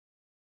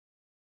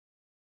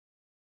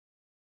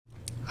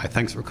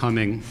Thanks for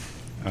coming.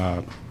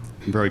 I'm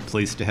very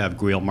pleased to have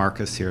Greil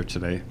Marcus here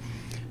today.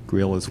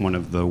 Greil is one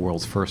of the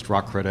world's first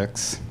rock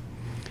critics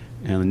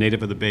and a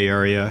native of the Bay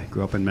Area.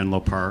 Grew up in Menlo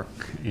Park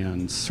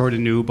and sort of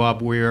knew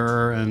Bob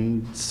Weir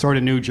and sort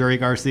of knew Jerry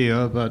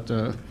Garcia, but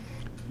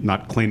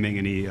not claiming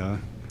any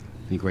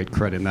great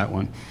credit in that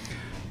one.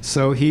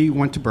 So he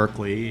went to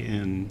Berkeley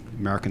in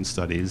American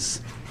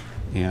Studies,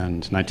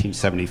 and in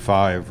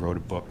 1975 wrote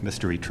a book,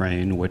 Mystery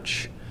Train,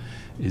 which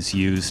is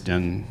used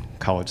in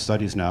college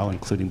studies now,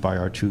 including by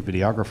our two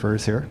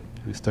videographers here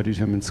who studied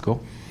him in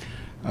school.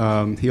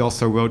 He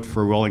also wrote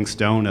for Rolling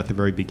Stone at the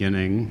very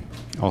beginning,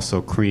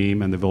 also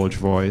Cream and The Village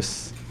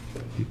Voice.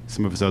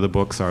 Some of his other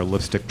books are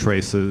Lipstick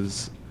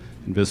Traces,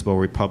 Invisible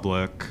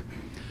Republic,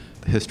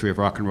 The History of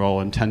Rock and Roll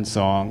in 10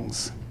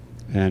 Songs,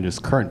 and his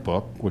current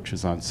book, which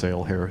is on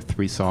sale here,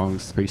 3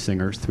 Songs, 3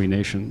 Singers, 3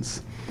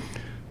 Nations.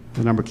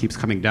 The number keeps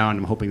coming down.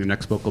 I'm hoping the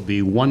next book will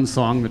be 1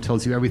 song that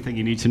tells you everything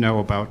you need to know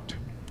about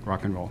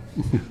rock and roll.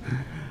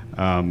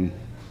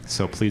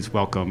 So please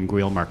welcome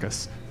Greil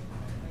Marcus.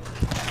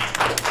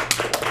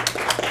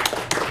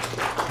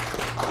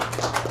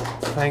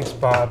 Thanks,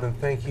 Bob, and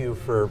thank you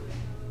for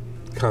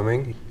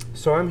coming.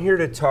 So I'm here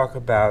to talk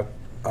about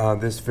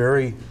this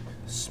very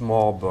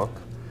small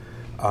book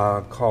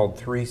called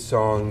 3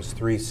 Songs,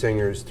 3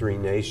 Singers, 3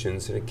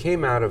 Nations, and it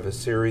came out of a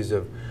series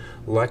of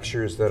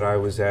lectures that I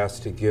was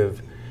asked to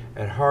give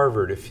at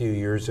Harvard a few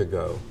years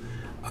ago.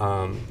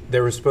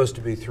 There were supposed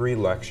to be 3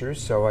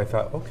 lectures, so I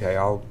thought, okay,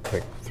 I'll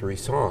pick 3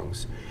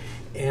 songs.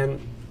 And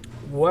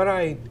what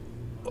I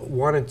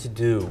wanted to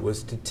do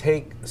was to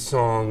take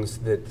songs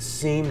that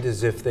seemed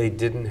as if they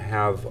didn't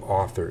have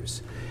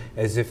authors,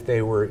 as if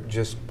they were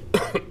just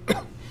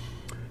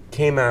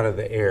came out of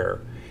the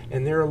air.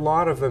 And there are a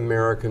lot of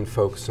American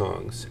folk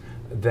songs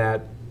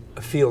that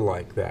feel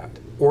like that,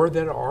 or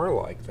that are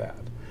like that.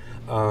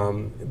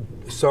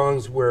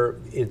 Songs where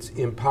it's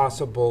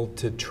impossible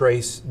to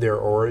trace their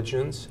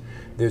origins.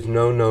 There's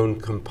no known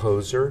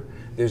composer.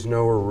 There's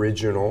no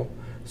original.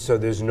 So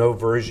there's no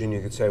version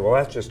you could say, well,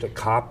 that's just a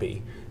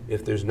copy.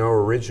 If there's no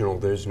original,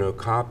 there's no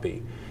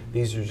copy.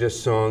 These are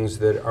just songs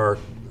that are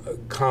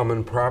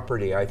common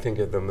property. I think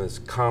of them as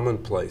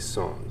commonplace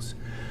songs.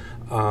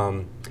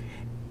 And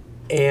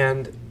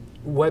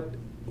what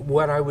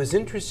I was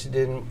interested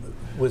in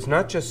was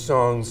not just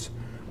songs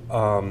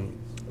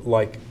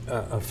like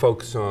a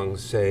folk song,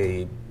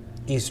 say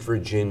East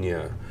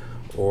Virginia,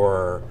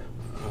 or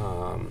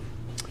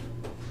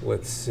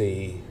let's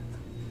see,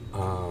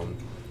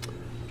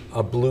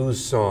 a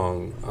blues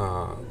song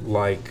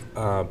like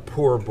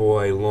Poor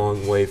Boy,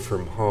 Long Way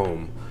From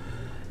Home.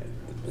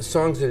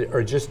 Songs that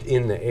are just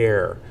in the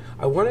air.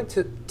 I wanted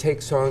to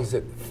take songs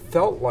that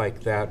felt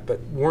like that but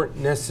weren't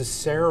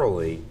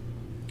necessarily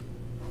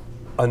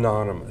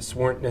anonymous,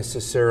 weren't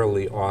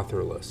necessarily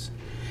authorless.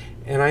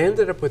 And I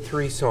ended up with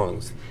 3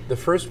 songs. The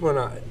first one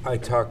I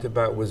talked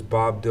about was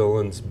Bob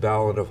Dylan's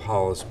Ballad of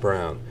Hollis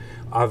Brown.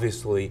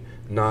 Obviously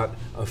not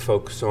a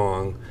folk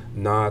song,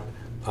 not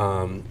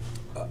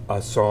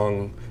a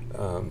song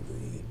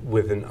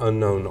with an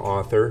unknown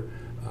author.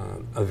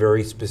 A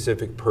very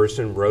specific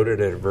person wrote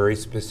it at a very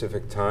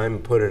specific time,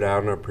 put it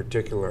out on a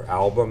particular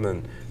album,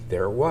 and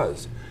there it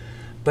was.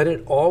 But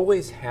it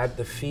always had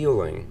the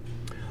feeling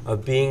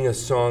of being a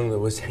song that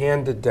was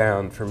handed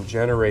down from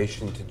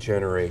generation to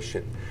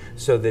generation,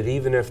 so that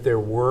even if there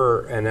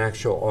were an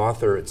actual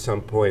author at some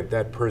point,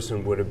 that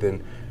person would have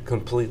been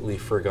completely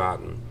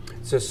forgotten.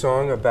 It's a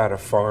song about a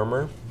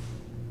farmer.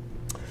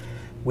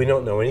 We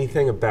don't know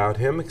anything about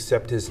him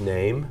except his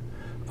name,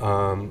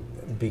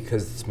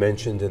 because it's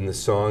mentioned in the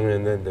song,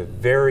 and then the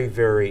very,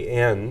 very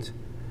end,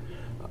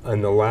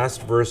 in the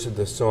last verse of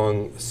the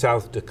song,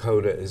 South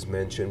Dakota is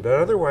mentioned, but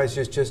otherwise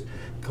it's just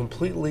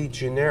completely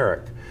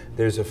generic.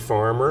 There's a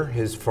farmer,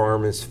 his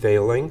farm is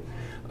failing,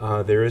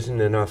 there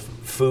isn't enough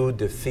food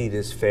to feed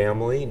his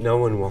family, no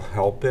one will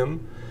help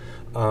him,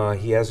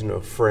 he has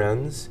no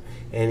friends,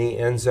 and he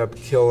ends up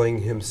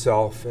killing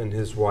himself and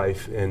his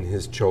wife and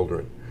his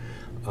children.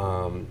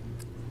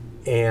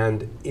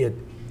 And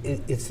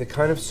it's the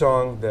kind of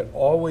song that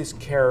always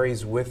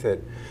carries with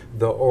it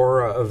the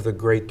aura of the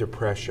Great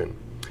Depression.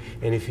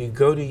 And if you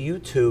go to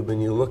YouTube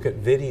and you look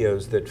at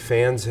videos that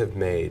fans have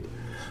made,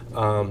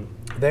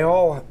 they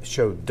all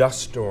show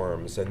dust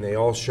storms, and they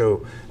all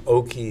show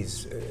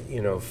Okies,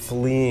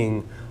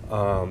 fleeing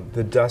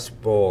the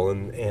Dust Bowl,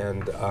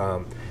 and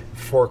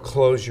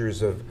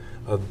foreclosures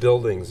of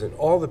buildings. And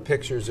all the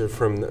pictures are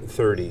from the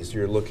 30s.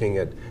 You're looking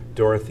at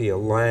Dorothea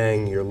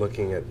Lange, you're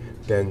looking at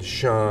Ben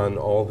Shahn,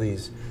 all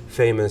these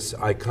famous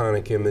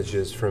iconic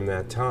images from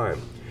that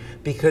time.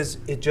 Because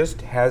it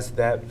just has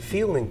that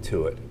feeling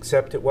to it,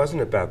 except it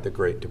wasn't about the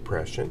Great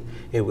Depression.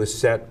 It was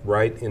set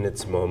right in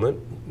its moment,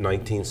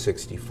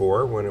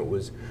 1964, when it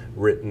was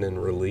written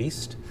and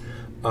released.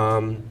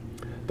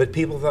 But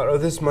people thought, oh,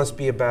 this must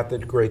be about the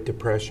Great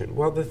Depression.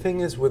 Well, the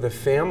thing is, with a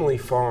family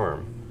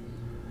farm,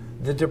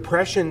 the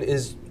Depression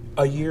is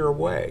a year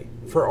away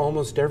for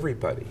almost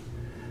everybody.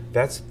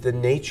 That's the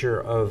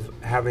nature of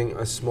having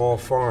a small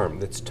farm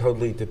that's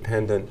totally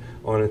dependent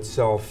on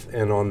itself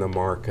and on the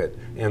market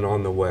and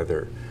on the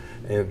weather,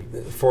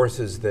 and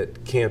forces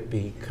that can't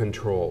be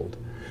controlled.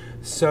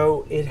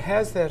 So it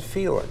has that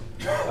feeling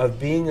of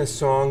being a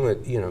song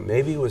that, you know,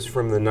 maybe was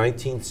from the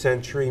 19th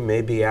century,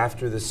 maybe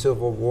after the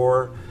Civil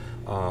War,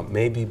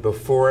 maybe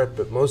before it,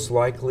 but most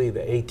likely the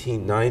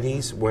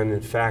 1890s, when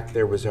in fact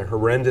there was a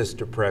horrendous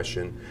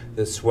depression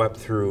that swept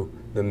through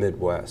the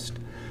Midwest.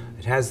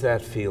 It has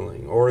that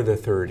feeling, or the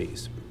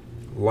 30s.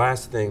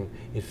 Last thing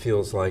it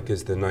feels like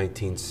is the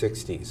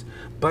 1960s.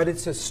 But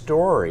it's a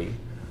story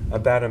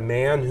about a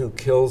man who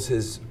kills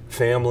his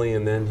family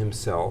and then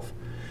himself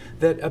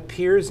that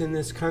appears in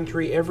this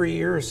country every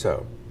year or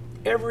so.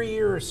 Every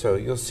year or so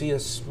you'll see a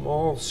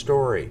small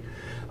story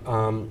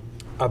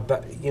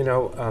about, you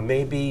know,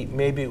 maybe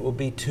it will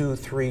be 2,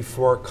 3,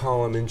 4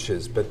 column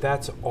inches, but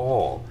that's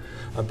all,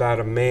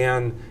 about a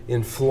man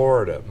in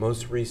Florida,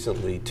 most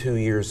recently 2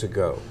 years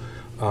ago,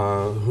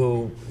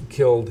 who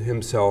killed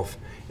himself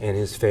and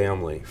his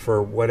family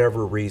for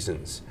whatever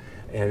reasons.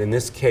 And in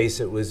this case,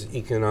 it was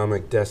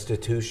economic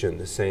destitution,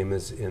 the same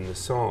as in the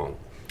song.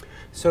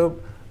 So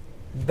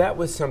that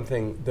was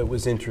something that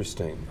was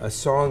interesting, a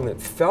song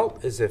that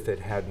felt as if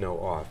it had no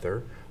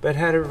author, but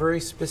had a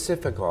very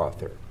specific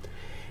author.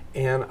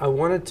 And I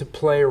wanted to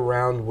play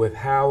around with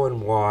how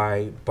and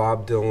why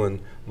Bob Dylan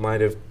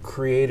might have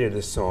created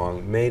a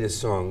song, made a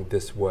song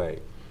this way.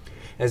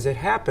 As it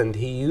happened,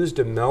 he used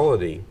a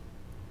melody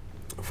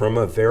from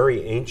a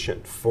very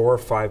ancient 400- or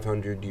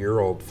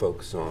 500-year-old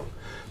folk song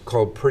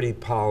called Pretty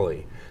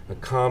Polly, a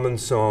common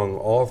song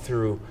all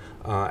through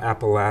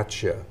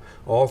Appalachia,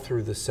 all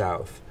through the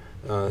South,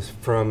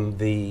 from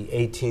the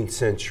 18th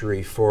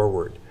century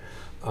forward.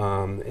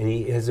 And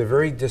he has a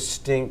very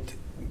distinct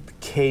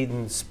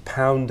cadence,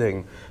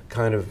 pounding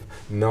kind of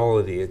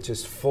melody. It's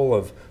just full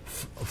of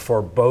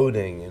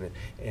foreboding,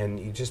 and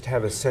you just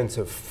have a sense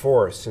of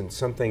force, and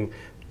something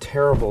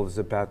terrible is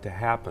about to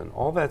happen.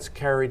 All that's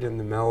carried in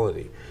the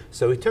melody.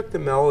 So he took the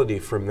melody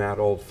from that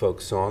old folk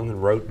song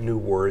and wrote new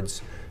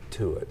words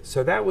to it.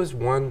 So that was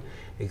one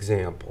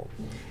example.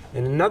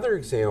 And another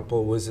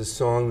example was a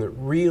song that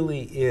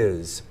really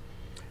is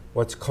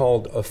what's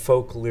called a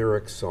folk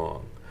lyric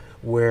song,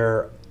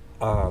 where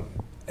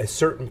a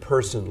certain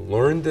person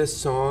learned this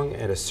song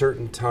at a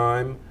certain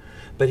time,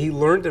 but he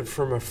learned it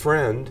from a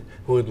friend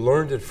who had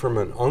learned it from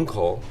an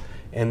uncle,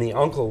 and the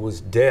uncle was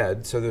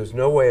dead, so there was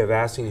no way of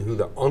asking who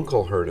the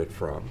uncle heard it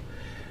from.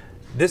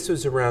 This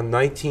was around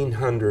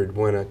 1900,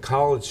 when a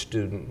college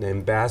student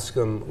named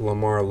Bascom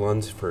Lamar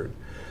Lunsford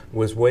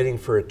was waiting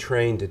for a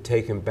train to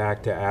take him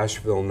back to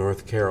Asheville,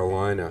 North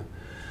Carolina.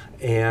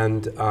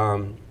 And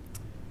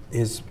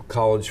his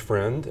college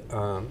friend,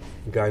 a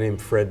guy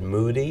named Fred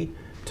Moody,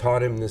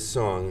 taught him this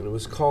song, and it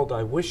was called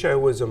I Wish I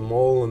Was a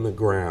Mole in the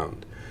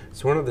Ground.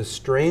 It's one of the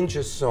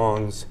strangest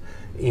songs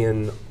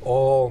in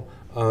all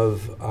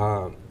of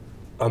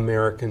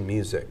American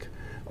music,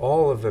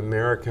 all of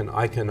American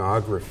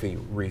iconography,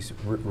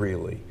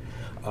 really.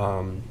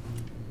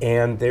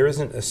 And there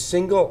isn't a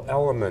single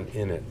element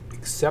in it,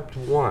 except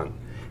one,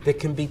 that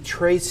can be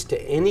traced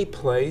to any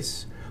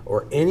place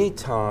or any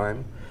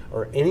time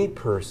or any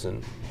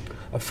person.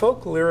 A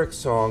folk lyric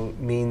song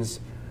means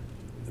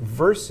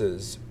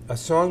verses, a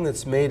song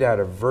that's made out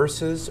of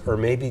verses, or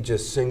maybe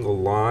just single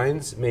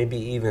lines, maybe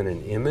even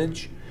an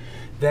image,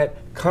 that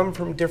come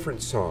from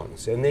different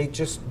songs, and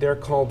they're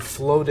called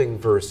floating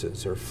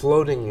verses or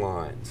floating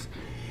lines.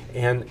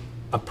 And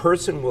a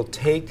person will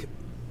take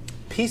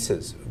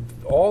pieces,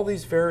 all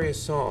these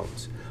various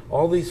songs,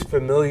 all these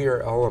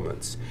familiar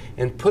elements,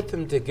 and put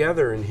them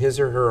together in his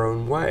or her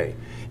own way,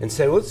 and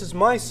say, well, this is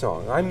my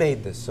song, I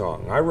made this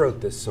song, I wrote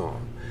this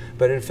song.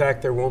 But in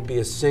fact, there won't be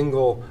a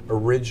single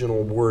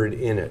original word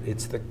in it.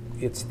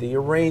 It's the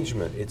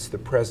arrangement, it's the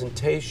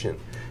presentation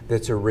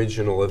that's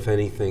original, if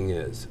anything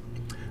is.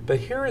 But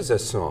here is a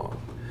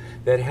song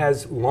that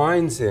has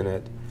lines in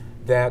it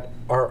that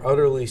are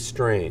utterly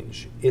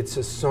strange. It's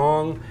a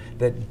song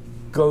that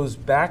goes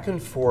back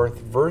and forth,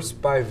 verse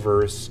by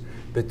verse,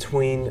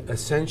 between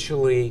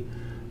essentially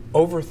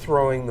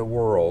overthrowing the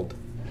world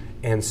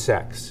and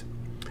sex.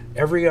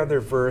 Every other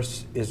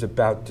verse is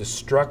about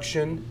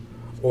destruction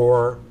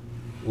or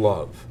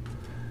love.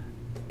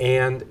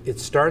 And it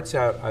starts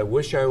out, I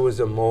wish I was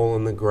a mole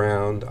in the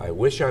ground, I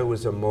wish I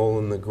was a mole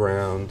in the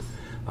ground,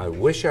 I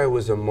wish I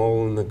was a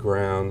mole in the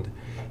ground.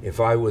 If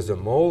I was a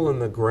mole in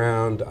the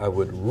ground, I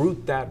would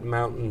root that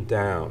mountain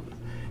down.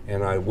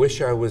 And I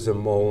wish I was a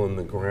mole in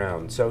the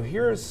ground. So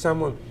here is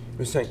someone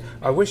who's saying,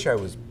 I wish I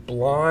was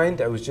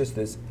blind, I was just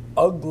this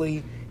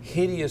ugly,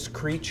 hideous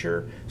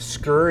creature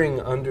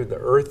scurrying under the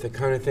earth, the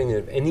kind of thing that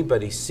if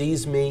anybody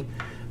sees me,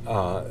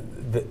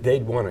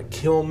 they'd want to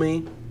kill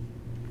me.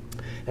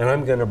 And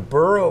I'm going to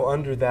burrow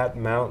under that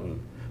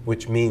mountain,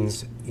 which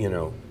means, you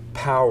know,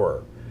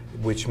 power,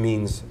 which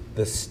means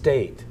the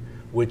state,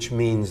 which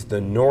means the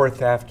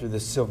North after the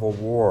Civil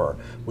War,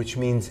 which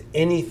means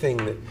anything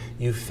that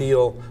you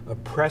feel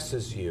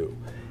oppresses you.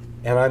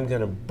 And I'm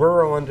going to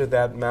burrow under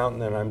that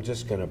mountain, and I'm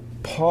just going to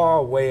paw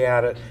away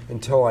at it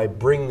until I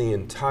bring the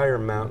entire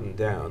mountain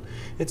down.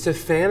 It's a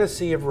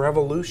fantasy of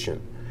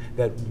revolution,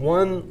 that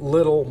one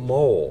little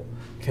mole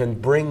can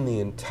bring the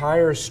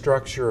entire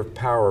structure of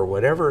power,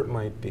 whatever it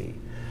might be,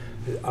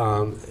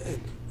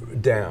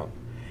 down.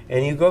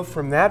 And you go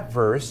from that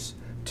verse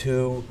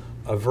to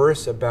a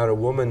verse about a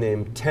woman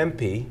named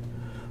Tempe,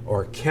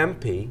 or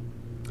Kempe,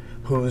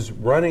 who's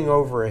running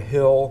over a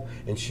hill,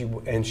 and she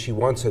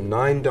wants a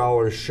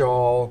 $9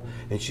 shawl,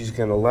 and she's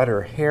going to let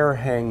her hair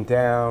hang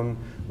down,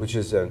 which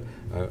is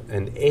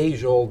an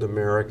age-old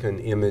American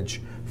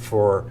image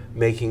for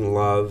making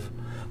love.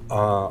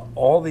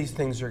 All these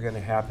things are going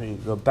to happen. You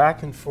go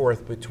back and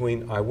forth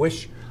between, I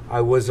wish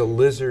I was a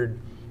lizard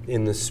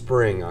in the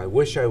spring. I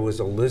wish I was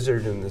a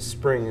lizard in the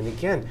spring. And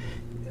again,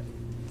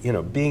 you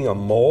know, being a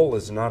mole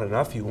is not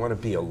enough. You want to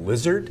be a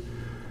lizard.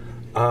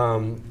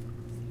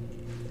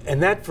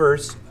 And that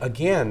verse,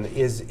 again,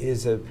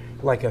 is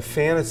like a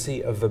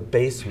fantasy of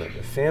abasement,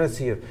 a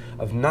fantasy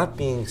of not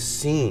being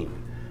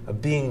seen,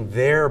 of being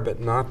there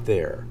but not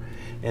there.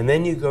 And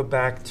then you go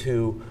back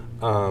to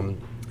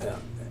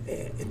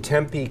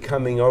Tempe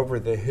coming over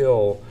the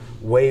hill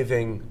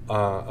waving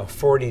a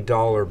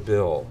 $40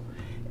 bill.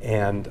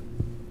 And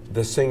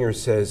the singer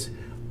says,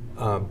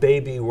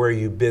 "Baby, where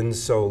you been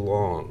so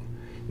long?"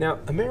 Now,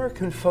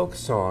 American folk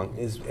song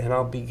is, and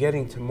I'll be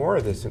getting to more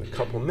of this in a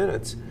couple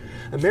minutes,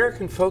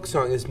 American folk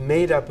song is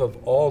made up of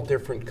all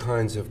different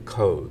kinds of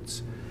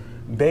codes.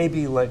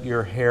 Baby, let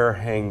your hair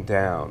hang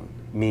down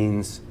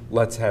means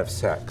let's have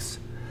sex.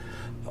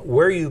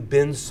 Where you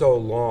been so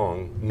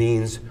long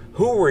means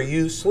who were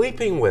you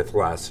sleeping with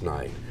last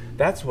night?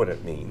 That's what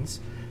it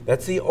means.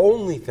 That's the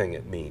only thing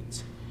it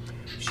means.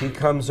 She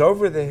comes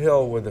over the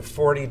hill with a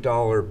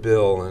 $40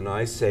 bill, and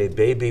I say,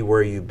 "Baby,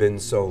 where you been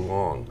so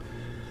long?"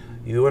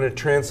 You want to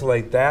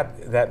translate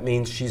that, that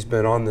means she's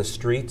been on the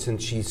streets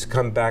and she's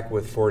come back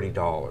with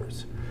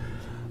 $40.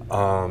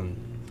 And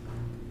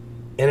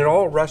it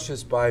all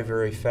rushes by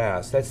very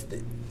fast. That's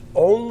the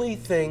only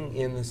thing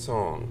in the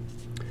song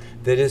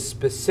that is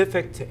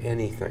specific to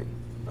anything,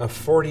 a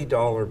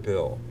 $40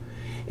 bill.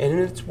 And in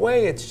its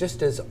way, it's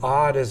just as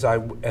odd as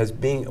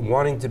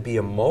wanting to be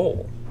a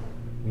mole.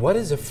 What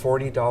is a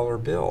 $40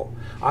 bill?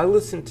 I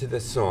listened to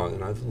this song,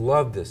 and I've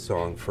loved this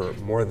song for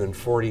more than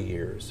 40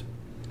 years.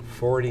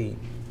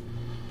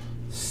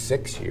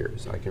 46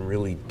 years. I can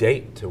really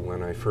date to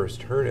when I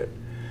first heard it.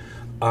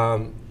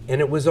 And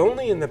it was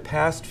only in the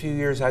past few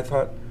years I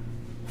thought,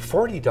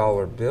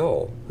 $40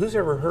 bill? Who's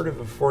ever heard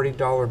of a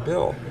 $40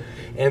 bill?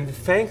 And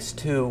thanks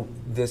to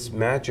this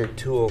magic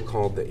tool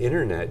called the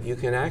internet, you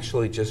can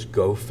actually just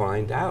go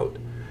find out.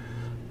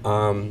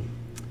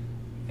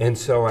 And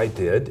so I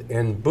did,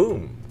 and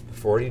boom,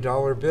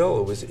 $40 bill.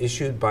 It was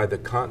issued by the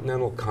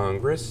Continental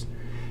Congress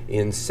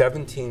in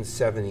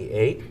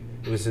 1778.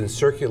 It was in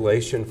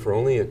circulation for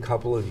only a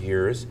couple of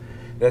years.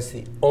 That's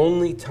the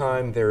only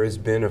time there has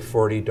been a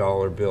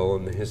 $40 bill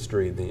in the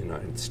history of the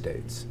United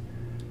States.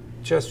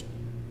 Just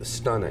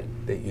stunning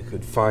that you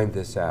could find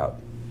this out.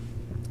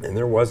 And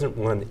there wasn't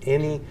one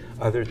any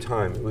other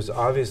time. It was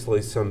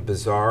obviously some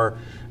bizarre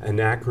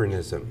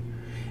anachronism.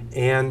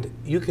 And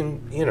you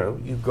can, you know,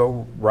 you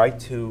go right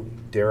to,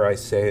 dare I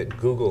say it,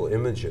 Google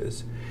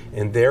Images,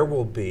 and there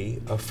will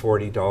be a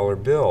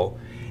 $40 bill.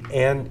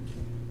 And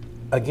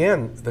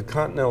again, the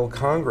Continental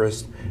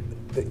Congress,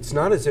 it's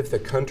not as if the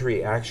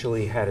country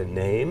actually had a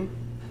name.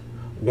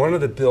 One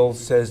of the bills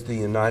says the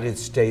United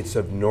States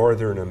of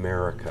Northern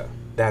America.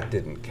 That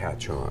didn't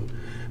catch on.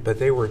 But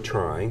they were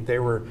trying.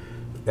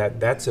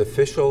 That's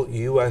official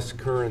U.S.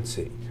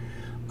 currency.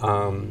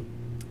 And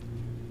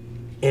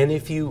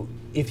if you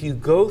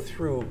go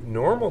through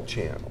normal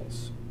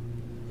channels,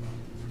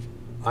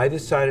 I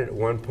decided at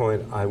one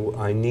point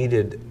I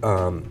needed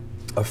a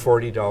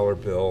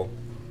 $40 bill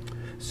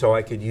so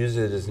I could use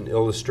it as an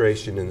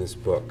illustration in this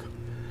book.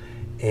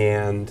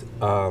 And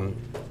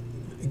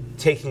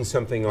taking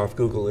something off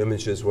Google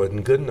Images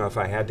wasn't good enough.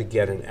 I had to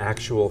get an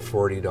actual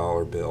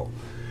 $40 bill.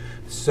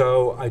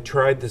 So I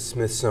tried the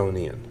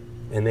Smithsonian,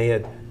 and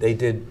they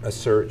did a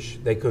search.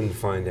 They couldn't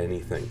find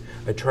anything.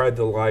 I tried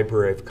the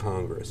Library of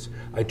Congress.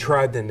 I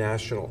tried the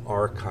National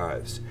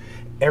Archives.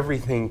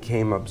 Everything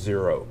came up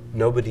zero.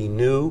 Nobody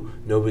knew.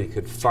 Nobody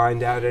could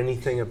find out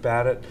anything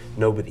about it.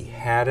 Nobody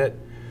had it.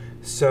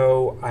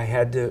 So I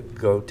had to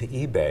go to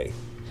eBay.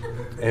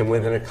 And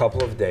within a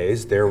couple of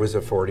days, there was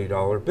a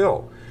 $40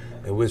 bill.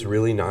 It was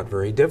really not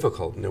very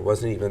difficult, and it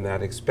wasn't even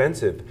that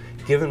expensive.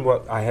 Given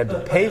what I had to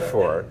pay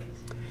for it,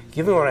 if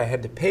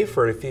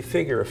you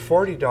figure a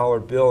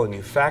 $40 bill and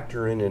you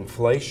factor in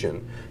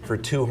inflation for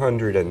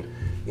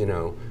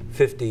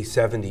 250,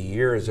 70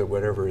 years or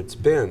whatever it's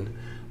been,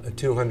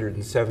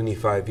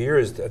 275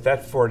 years, that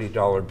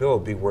 $40 bill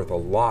would be worth a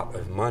lot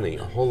of money,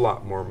 a whole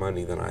lot more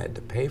money than I had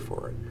to pay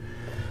for it.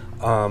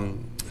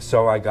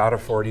 So I got a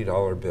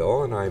 $40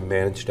 bill, and I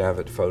managed to have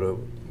it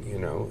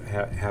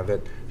have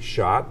it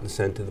shot and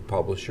sent to the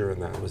publisher,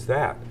 and that was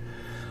that.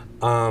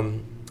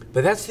 But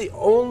that's the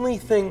only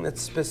thing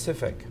that's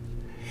specific.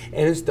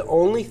 And it's the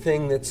only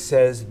thing that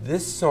says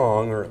this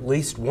song, or at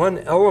least one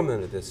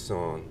element of this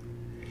song,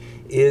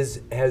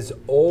 is as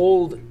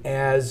old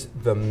as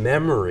the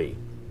memory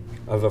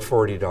of a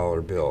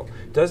 $40 bill.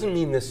 Doesn't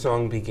mean this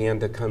song began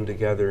to come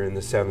together in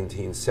the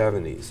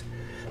 1770s,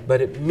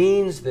 but it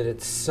means that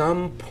at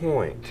some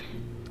point,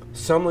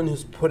 someone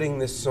who's putting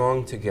this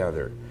song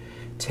together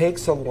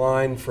takes a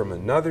line from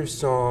another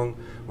song,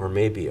 or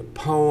maybe a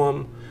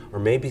poem, or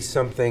maybe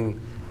something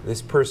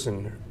this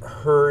person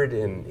heard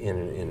in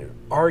an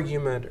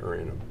argument or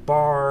in a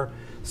bar.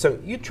 So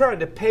you tried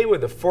to pay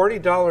with a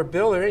 $40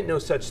 bill? There ain't no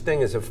such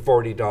thing as a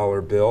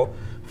 $40 bill.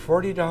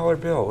 $40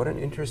 bill, what an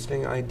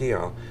interesting idea.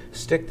 I'll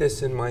stick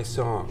this in my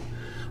song.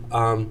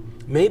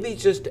 Maybe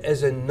just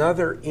as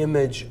another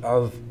image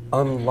of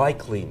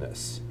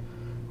unlikeliness.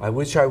 I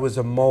wish I was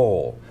a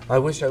mole. I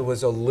wish I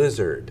was a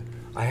lizard.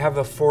 I have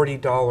a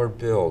 $40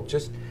 bill.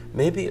 Just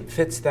maybe it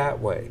fits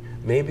that way.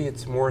 Maybe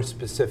it's more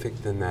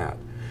specific than that.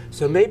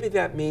 So maybe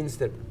that means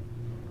that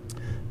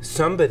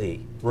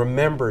somebody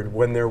remembered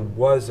when there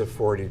was a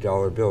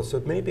 $40 bill.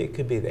 So maybe it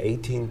could be the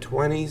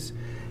 1820s.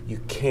 You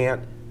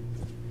can't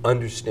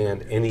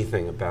understand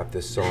anything about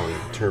this song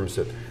in terms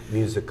of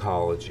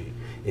musicology.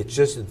 It's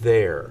just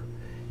there.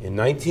 In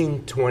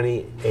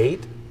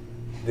 1928,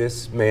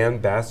 this man,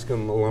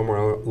 Bascom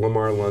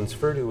Lamar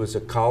Lunsford, who was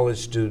a college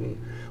student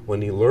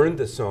when he learned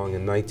the song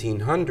in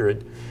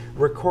 1900,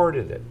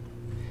 recorded it.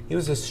 He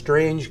was a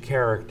strange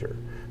character.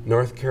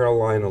 North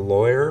Carolina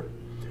lawyer,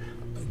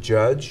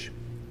 judge,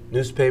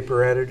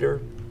 newspaper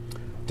editor,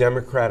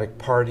 Democratic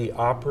Party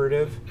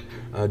operative.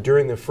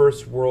 During the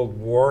First World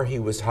War, he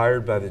was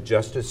hired by the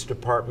Justice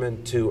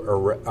Department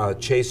to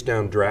chase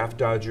down draft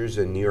dodgers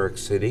in New York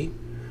City.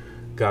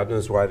 God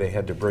knows why they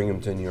had to bring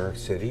him to New York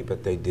City,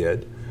 but they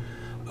did.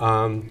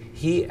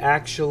 He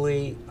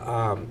actually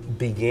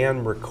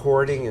began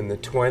recording in the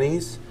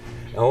 20s.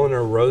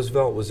 Eleanor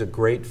Roosevelt was a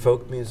great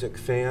folk music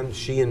fan.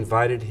 She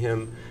invited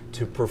him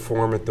to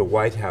perform at the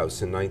White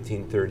House in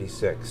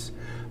 1936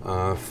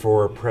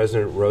 for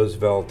President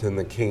Roosevelt and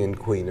the King and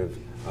Queen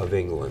of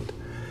England.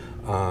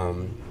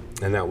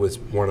 And that was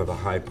one of the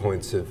high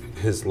points of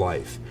his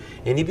life.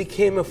 And he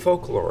became a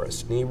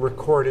folklorist, and he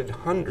recorded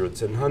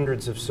hundreds and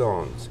hundreds of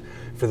songs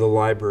for the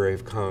Library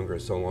of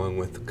Congress along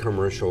with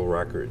commercial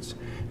records.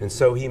 And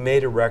so he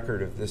made a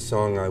record of this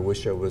song, I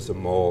Wish I Was a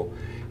Mole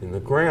in the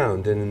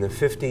Ground. And in the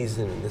 50s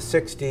and in the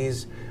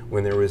 60s,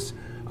 when there was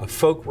a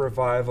folk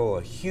revival,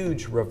 a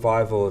huge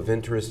revival of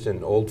interest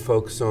in old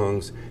folk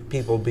songs,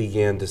 people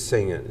began to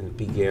sing it and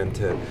began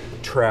to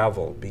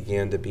travel,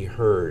 began to be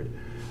heard.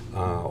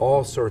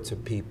 All sorts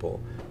of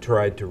people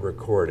tried to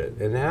record it.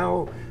 And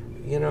now,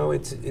 you know,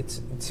 it's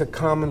a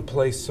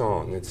commonplace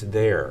song. It's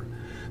there.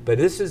 But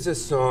this is a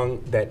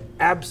song that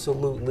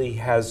absolutely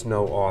has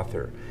no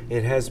author.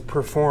 It has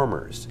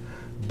performers,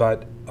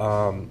 but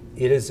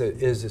it is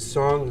a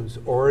song whose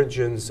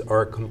origins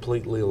are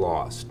completely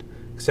lost,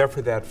 except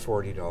for that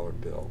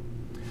 $40 bill.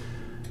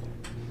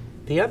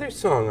 The other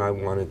song I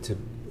wanted to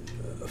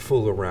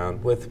fool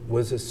around with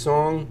was a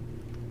song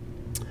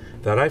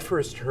that I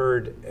first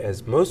heard,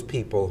 as most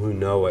people who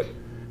know it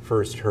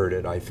first heard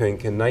it, I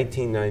think, in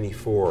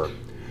 1994.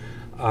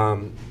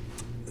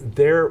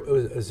 There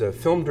was a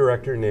film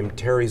director named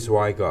Terry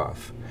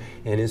Zwigoff,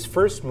 and his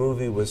first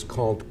movie was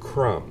called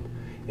Crumb,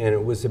 and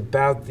it was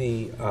about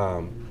the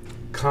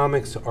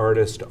comics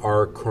artist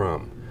R.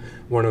 Crumb,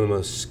 one of the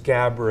most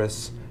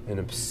scabrous and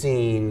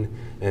obscene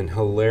and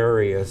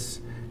hilarious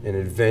and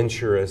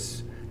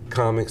adventurous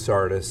comics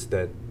artists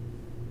that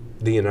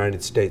the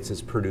United States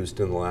has produced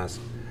in the last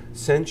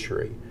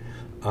century.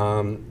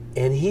 And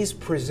he's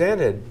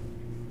presented,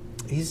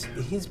 he's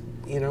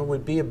you know,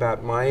 would be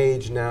about my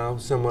age now,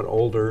 somewhat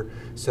older,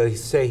 so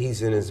say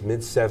he's in his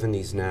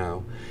mid-70s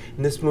now.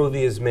 And this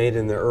movie is made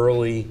in the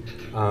early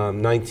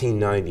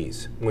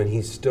 1990s, when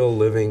he's still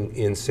living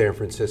in San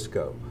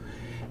Francisco.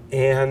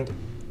 And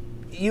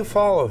you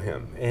follow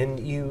him, and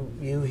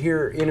you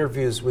hear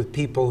interviews with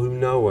people who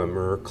know him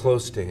or are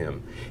close to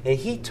him. And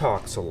he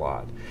talks a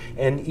lot.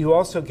 And you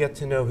also get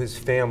to know his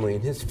family,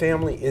 and his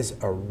family is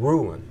a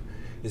ruin.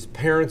 His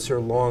parents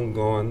are long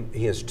gone.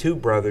 He has two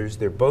brothers.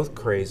 They're both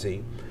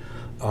crazy.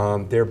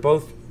 They're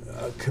both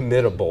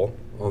committable,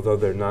 although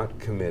they're not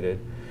committed.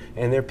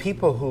 And they're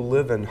people who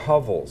live in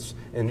hovels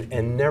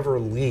and never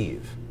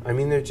leave. I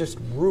mean, they're just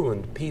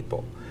ruined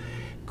people.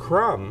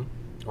 Crumb,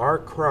 our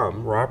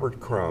Crumb, Robert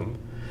Crumb,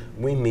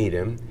 we meet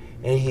him,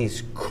 and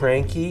he's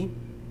cranky,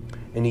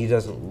 and he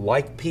doesn't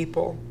like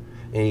people,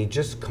 and he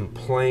just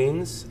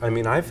complains. I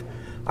mean, I've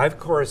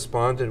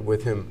corresponded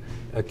with him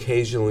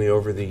occasionally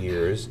over the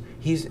years.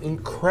 He's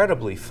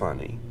incredibly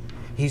funny.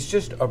 He's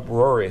just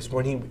uproarious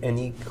and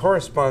he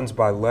corresponds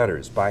by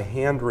letters, by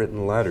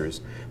handwritten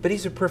letters. But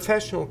he's a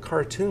professional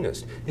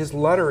cartoonist. His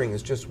lettering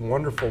is just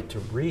wonderful to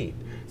read.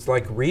 It's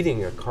like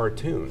reading a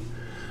cartoon.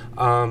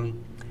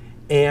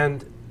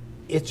 And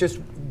it's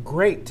just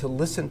great to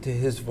listen to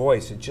his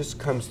voice. It just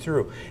comes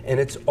through. And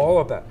it's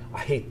all about, I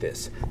hate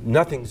this.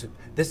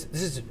 This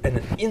is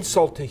an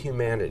insult to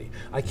humanity.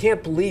 I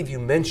can't believe you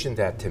mentioned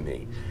that to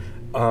me.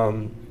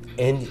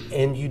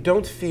 And you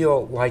don't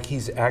feel like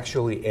he's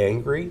actually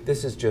angry.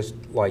 This is just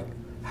like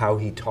how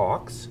he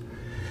talks.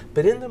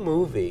 But in the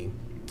movie,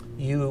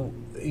 you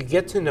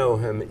get to know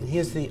him, and he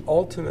is the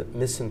ultimate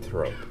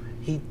misanthrope.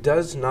 He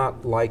does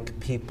not like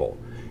people.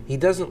 He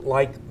doesn't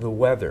like the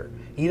weather.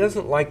 He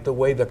doesn't like the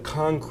way the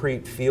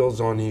concrete feels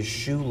on his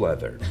shoe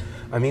leather.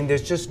 I mean,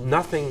 there's just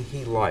nothing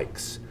he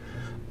likes.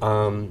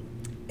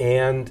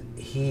 And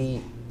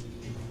he,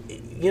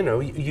 you know,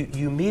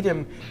 you meet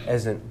him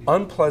as an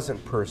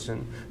unpleasant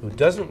person who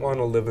doesn't want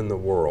to live in the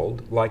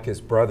world, like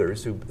his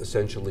brothers who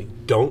essentially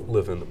don't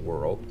live in the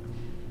world.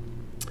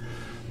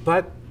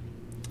 But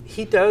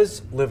he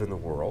does live in the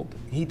world.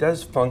 He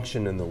does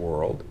function in the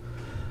world.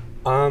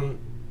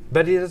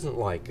 But he doesn't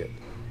like it.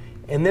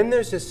 And then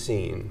there's a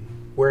scene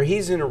where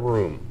he's in a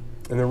room,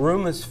 and the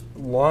room is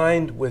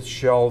lined with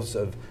shelves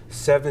of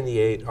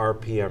 78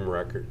 RPM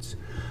records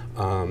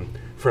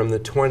from the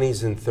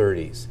 20s and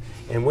 30s.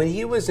 And when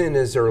he was in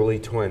his early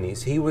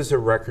 20s, he was a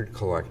record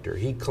collector.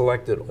 He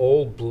collected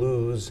old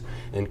blues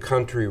and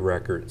country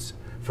records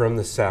from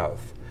the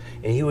South.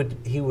 And he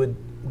would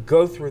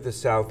go through the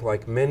South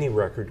like many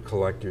record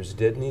collectors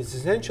did, and he'd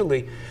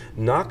essentially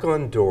knock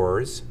on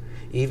doors,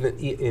 even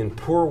in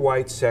poor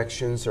white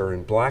sections or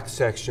in black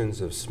sections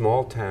of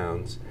small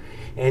towns,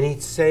 and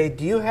he'd say,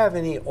 "Do you have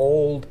any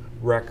old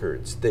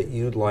records that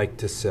you'd like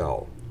to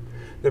sell?"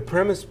 The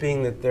premise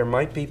being that there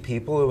might be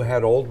people who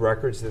had old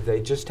records that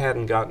they just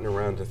hadn't gotten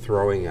around to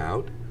throwing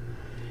out,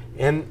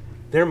 and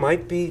there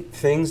might be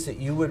things that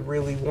you would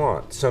really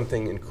want,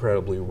 something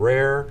incredibly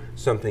rare,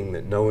 something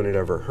that no one had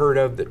ever heard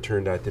of that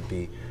turned out to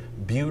be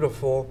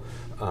beautiful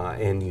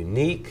and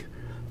unique.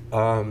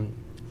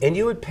 And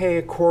you would pay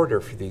a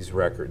quarter for these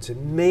records,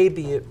 and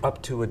maybe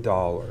up to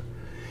 $1.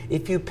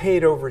 If you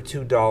paid over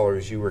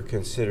 $2, you were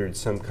considered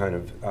some kind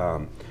of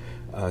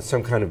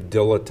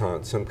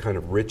dilettante, some kind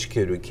of rich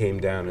kid who came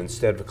down,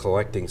 instead of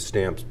collecting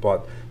stamps,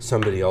 bought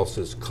somebody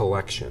else's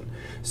collection.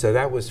 So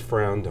that was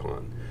frowned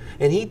on.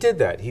 And he did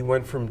that. He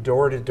went from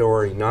door to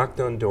door, he knocked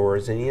on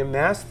doors, and he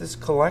amassed this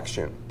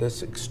collection,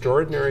 this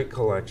extraordinary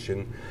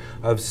collection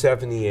of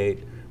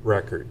 78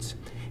 records.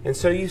 And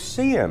so you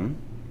see him,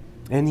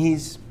 and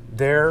he's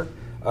there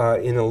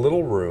in a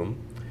little room,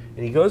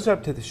 and he goes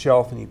up to the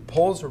shelf and he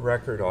pulls a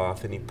record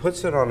off and he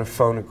puts it on a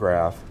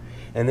phonograph,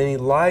 and then he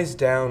lies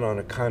down on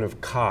a kind of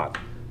cot,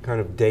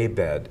 kind of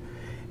daybed,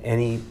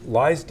 and he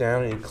lies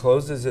down and he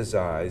closes his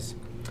eyes,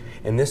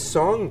 and this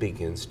song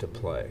begins to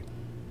play.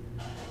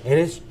 And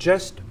it's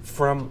just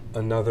from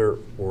another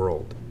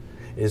world.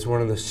 It is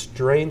one of the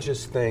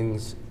strangest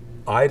things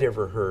I'd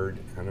ever heard,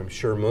 and I'm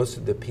sure most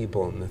of the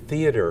people in the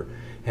theater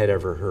had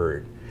ever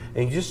heard.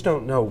 And you just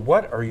don't know,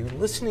 what are you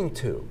listening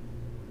to?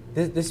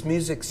 This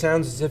music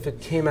sounds as if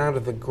it came out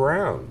of the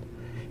ground.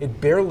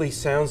 It barely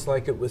sounds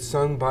like it was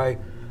sung by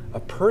a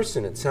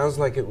person. It sounds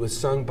like it was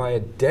sung by a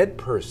dead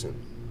person,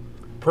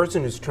 a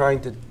person who's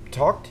trying to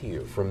talk to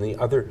you from the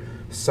other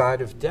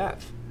side of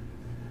death.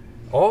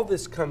 All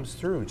this comes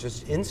through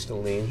just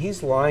instantly, and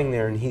he's lying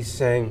there and he's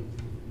saying,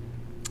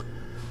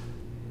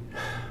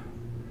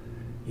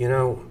 you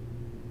know,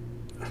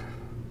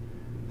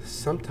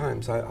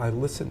 sometimes I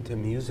listen to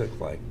music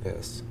like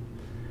this,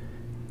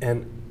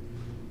 and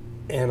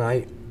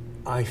I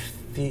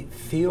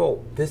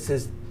feel this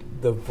is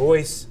the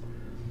voice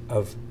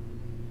of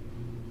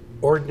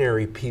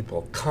ordinary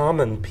people,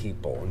 common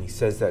people, and he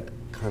says that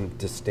kind of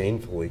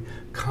disdainfully,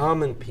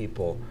 common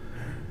people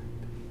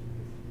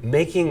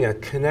making a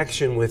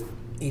connection with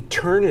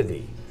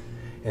eternity.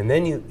 And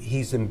then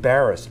he's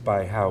embarrassed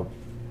by how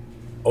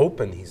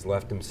open he's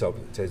left himself.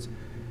 It says,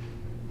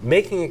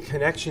 making a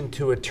connection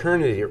to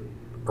eternity,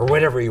 or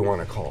whatever you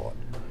want to call it.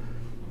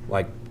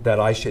 Like that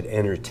I should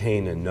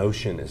entertain a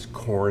notion as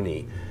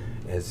corny,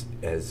 as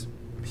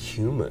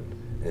human,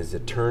 as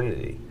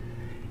eternity.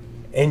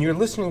 And you're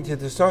listening to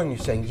the song, you're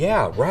saying,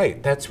 yeah,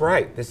 right, that's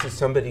right. This is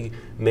somebody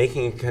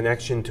making a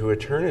connection to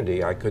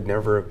eternity. I could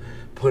never have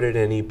put it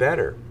any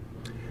better.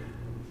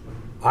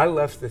 I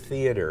left the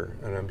theater,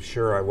 and I'm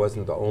sure I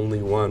wasn't the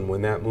only one,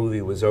 when that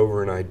movie was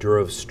over, and I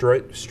drove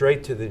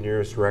straight to the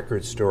nearest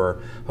record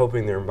store,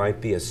 hoping there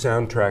might be a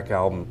soundtrack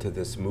album to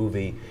this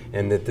movie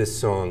and that this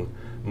song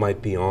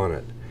might be on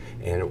it.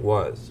 And it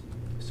was.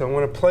 So I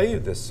want to play you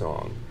this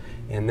song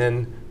and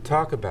then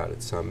talk about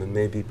it some and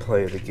maybe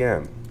play it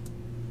again.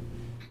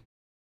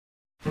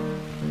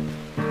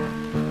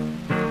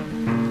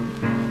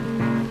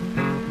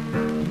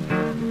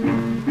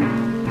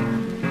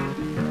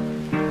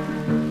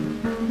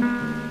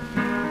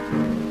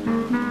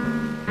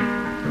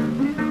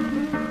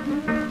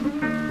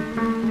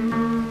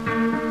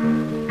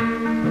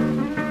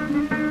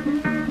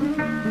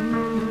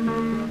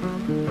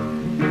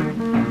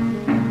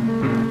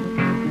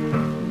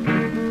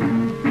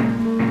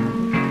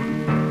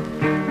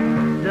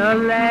 The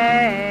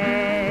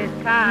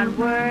last kind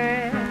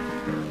word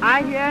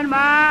I hear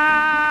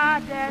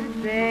my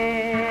daddy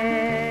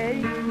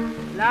say,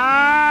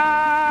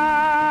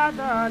 Lord,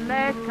 the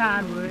last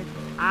kind word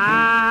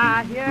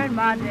I hear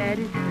my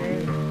daddy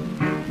say,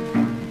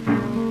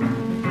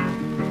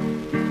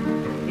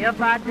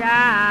 if I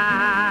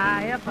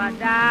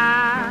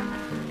die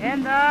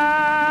in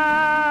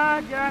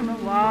the German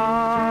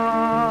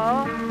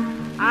war,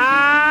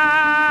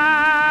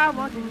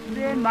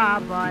 my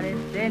body,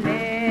 send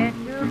it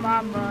to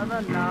my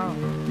mother-in-law.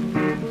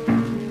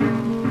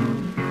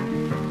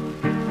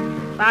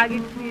 If I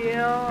get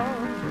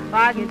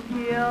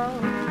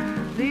killed,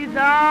 please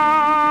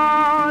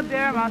don't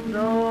bear my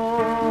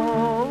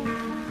soul.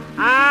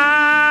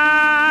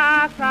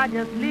 I cry,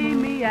 just leave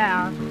me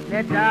out,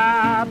 let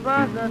the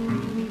buzzer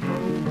see me go.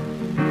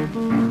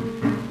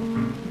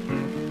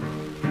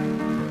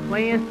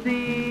 When you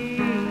see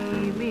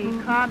me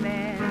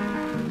coming,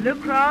 look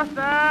across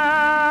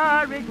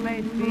the rich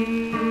man's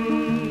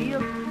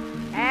field.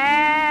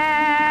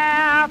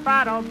 And if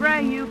I don't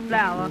bring you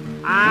flowers,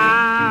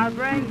 I'll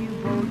bring you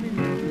both in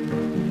me.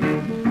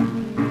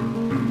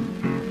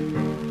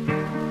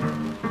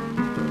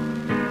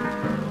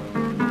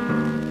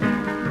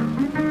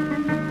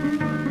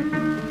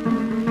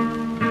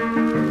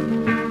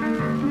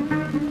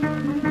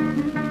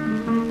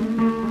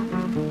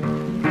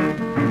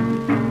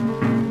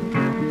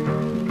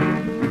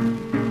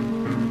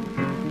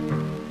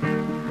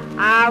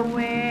 I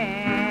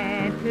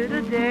went to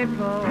the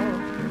depot,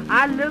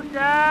 I looked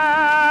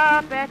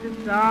up at the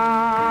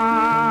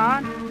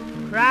sun,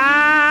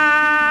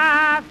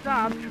 cried,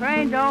 some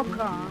train don't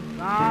come,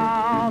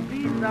 some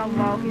be some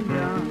walking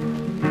done.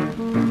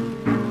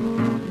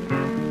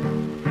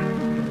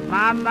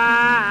 My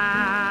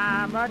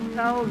mama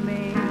told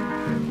me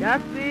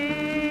just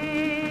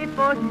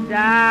before she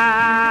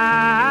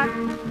died,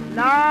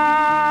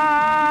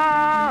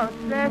 Lord,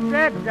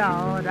 said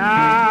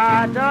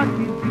daughter, don't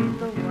you be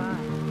so wise.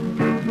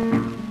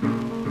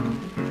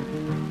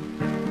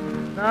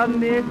 The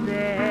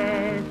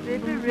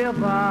Mississippi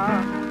River,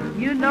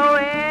 you know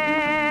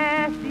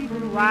it's deep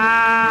and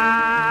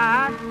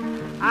wide.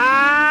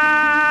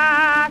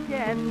 I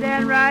can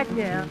stand right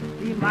here,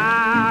 see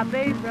my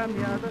baby from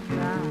the other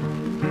side.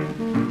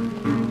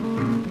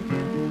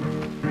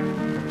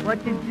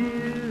 What you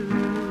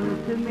do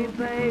to me,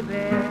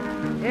 baby,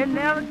 it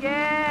never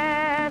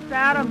gets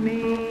out of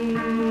me.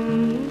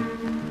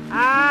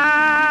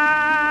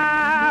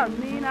 I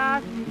mean,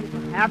 I see you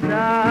have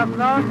to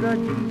cross the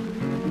deep.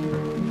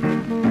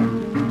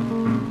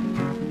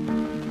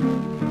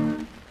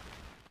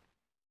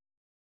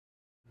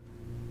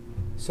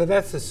 So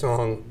that's the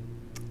song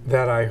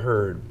that I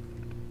heard.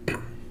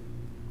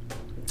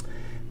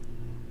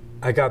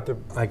 I got the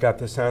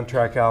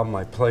soundtrack album.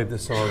 I played the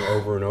song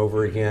over and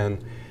over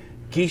again.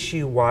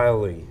 Geeshie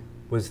Wiley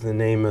was the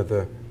name of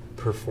the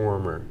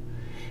performer.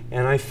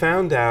 And I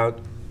found out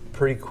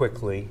pretty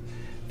quickly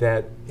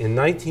that in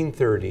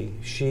 1930,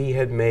 she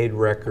had made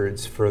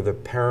records for the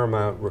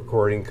Paramount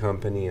Recording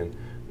Company in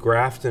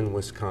Grafton,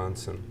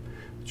 Wisconsin,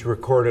 which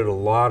recorded a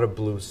lot of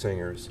blues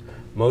singers,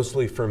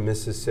 mostly from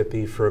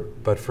Mississippi,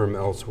 but from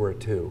elsewhere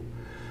too,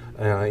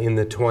 in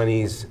the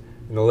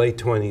late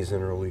 20s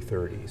and early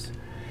 30s.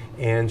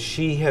 And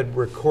she had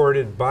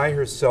recorded by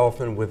herself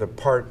and with a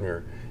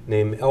partner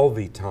named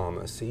Elvie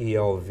Thomas,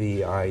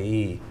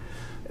 E-L-V-I-E,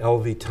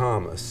 Elvie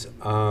Thomas.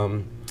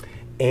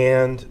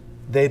 And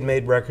they'd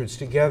made records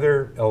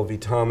together.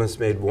 Elvie Thomas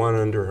made one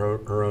under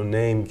her own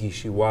name.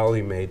 Geeshie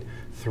Wiley made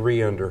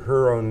 3 under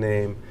her own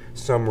name.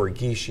 Some were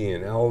Geeshie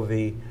and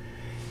Elvie.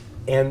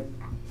 And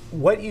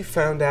what you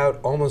found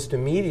out almost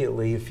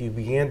immediately, if you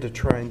began to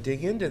try and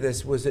dig into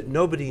this, was that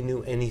nobody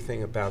knew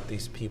anything about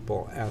these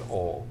people at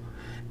all.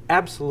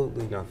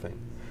 Absolutely nothing.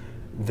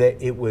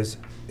 That it was,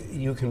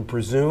 you can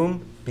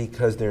presume,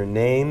 because their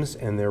names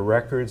and their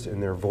records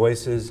and their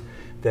voices,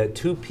 that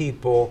two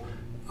people,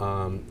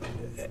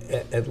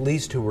 at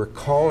least who were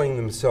calling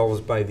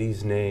themselves by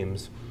these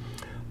names,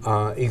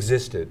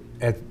 existed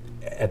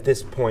at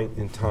this point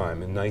in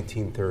time, in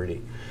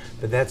 1930.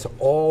 But that's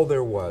all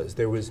there was.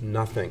 There was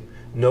nothing.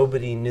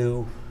 Nobody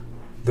knew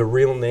the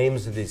real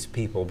names of these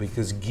people,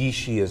 because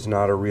Geeshie is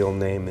not a real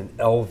name and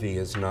Elvie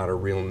is not a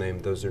real name.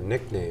 Those are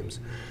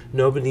nicknames.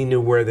 Nobody knew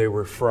where they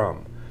were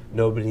from.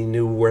 Nobody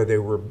knew where they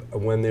were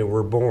when they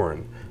were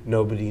born.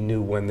 Nobody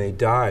knew when they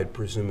died,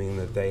 presuming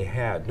that they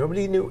had.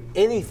 Nobody knew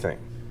anything.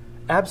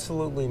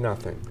 Absolutely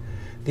nothing.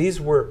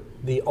 These were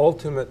the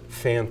ultimate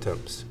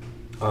phantoms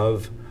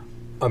of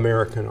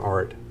American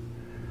art.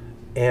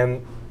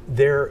 And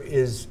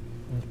this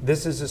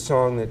is a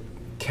song that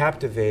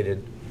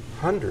captivated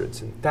hundreds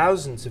and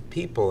thousands of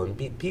people, and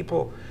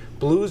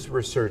blues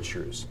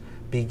researchers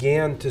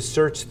began to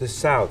search the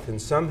South, and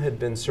some had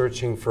been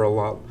searching for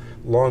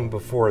long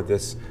before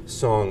this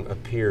song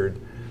appeared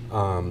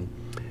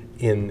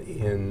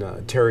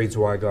in Terry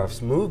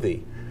Zwigoff's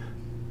movie,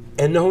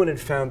 and no one had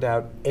found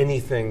out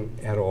anything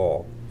at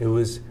all. It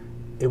was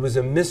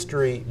a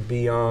mystery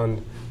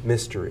beyond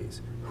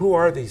mysteries. Who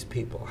are these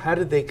people? How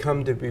did they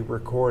come to be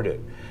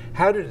recorded?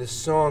 How did a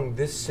song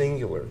this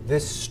singular,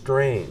 this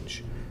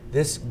strange,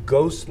 this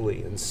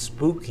ghostly and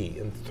spooky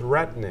and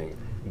threatening,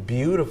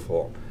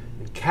 beautiful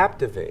and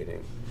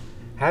captivating,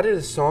 how did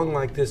a song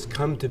like this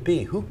come to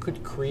be? Who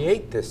could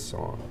create this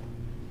song?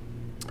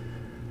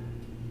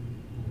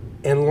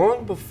 And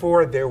long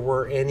before there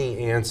were any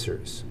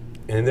answers,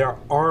 and there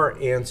are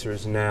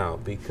answers now,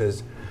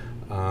 because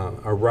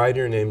a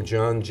writer named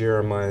John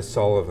Jeremiah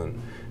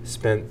Sullivan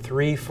spent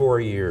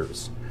 3-4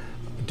 years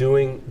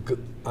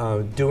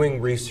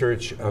doing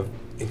research of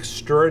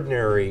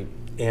extraordinary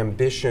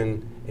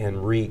ambition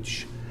and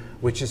reach,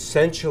 which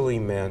essentially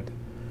meant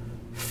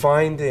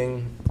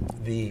finding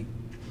the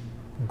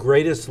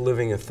greatest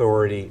living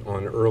authority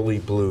on early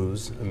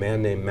blues, a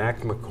man named Mac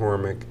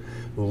McCormick,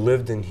 who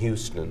lived in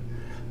Houston,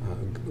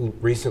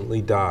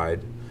 recently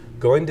died,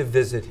 going to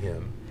visit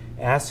him,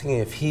 asking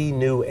if he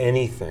knew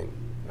anything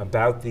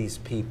about these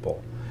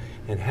people,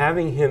 and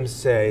having him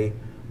say,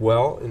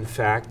 well, in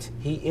fact,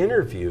 he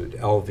interviewed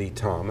L.V.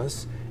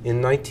 Thomas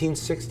in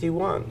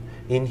 1961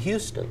 in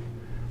Houston,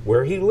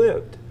 where he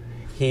lived.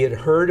 He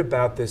had heard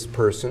about this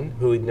person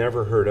who he'd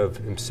never heard of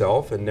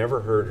himself and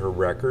never heard her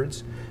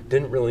records,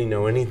 didn't really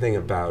know anything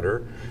about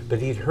her, but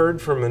he'd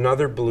heard from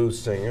another blues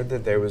singer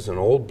that there was an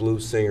old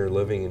blues singer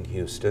living in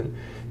Houston.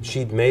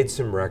 She'd made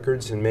some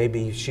records, and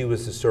maybe she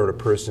was the sort of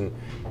person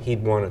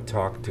he'd want to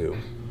talk to.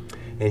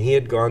 And he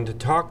had gone to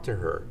talk to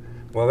her.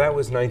 Well, that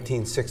was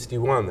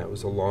 1961. That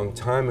was a long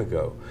time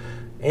ago.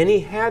 And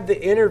he had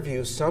the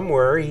interview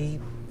somewhere.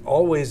 He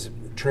always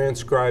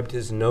transcribed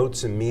his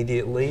notes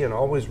immediately and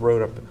always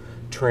wrote up a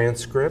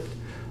transcript.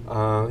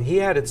 He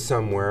had it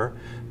somewhere.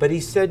 But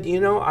he said, you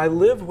know, I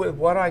live with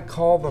what I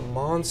call the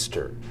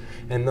monster.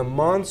 And the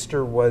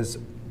monster was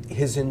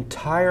his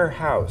entire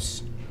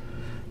house,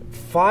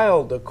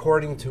 filed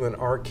according to an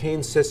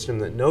arcane system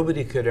that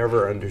nobody could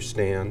ever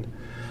understand,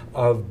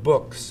 of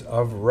books,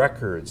 of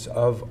records,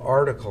 of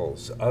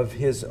articles, of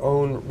his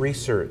own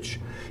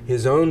research,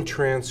 his own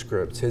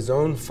transcripts, his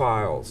own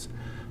files,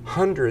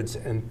 hundreds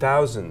and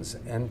thousands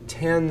and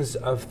tens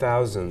of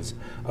thousands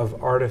of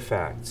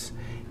artifacts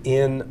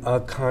in a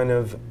kind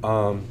of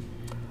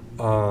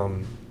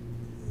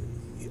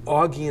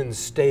Augean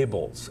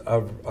stables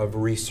of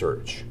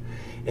research.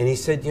 And he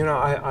said, you know,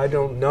 I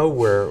don't know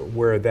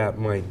where that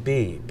might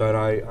be, but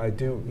I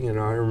do, you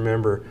know, I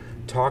remember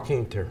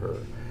talking to her.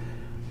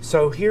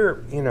 So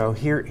here, you know,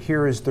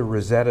 here is the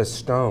Rosetta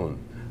Stone,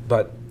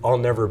 but I'll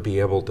never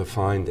be able to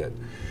find it.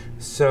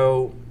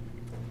 So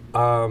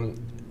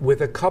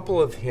with a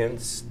couple of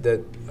hints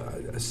that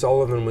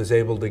Sullivan was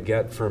able to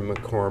get from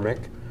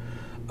McCormick,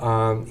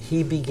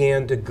 he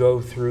began to go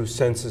through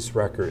census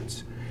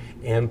records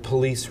and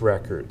police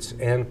records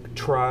and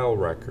trial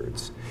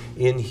records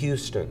in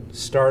Houston,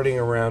 starting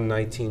around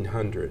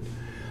 1900.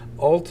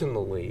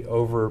 Ultimately,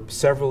 over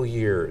several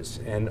years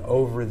and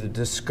over the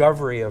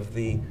discovery of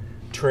the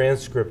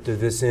transcript of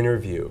this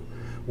interview,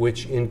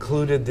 which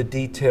included the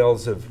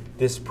details of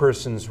this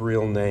person's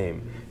real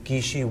name,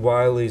 Geeshie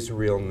Wiley's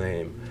real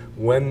name,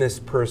 when this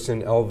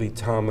person, L.V.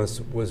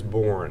 Thomas, was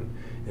born,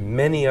 and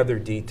many other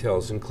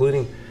details,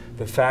 including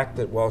the fact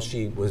that while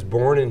she was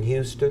born in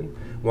Houston,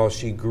 while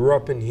she grew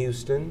up in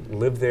Houston,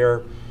 lived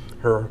there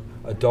her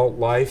adult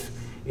life,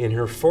 in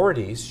her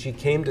 40s, she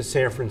came to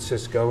San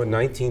Francisco in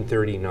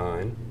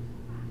 1939,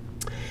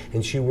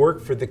 and she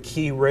worked for the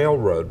Key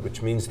Railroad,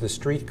 which means the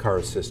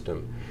streetcar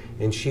system.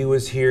 And she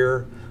was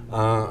here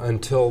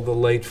until the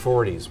late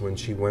 40s when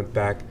she went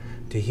back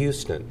to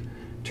Houston.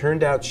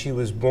 Turned out she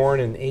was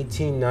born in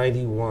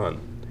 1891.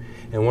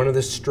 And one of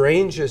the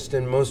strangest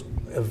and most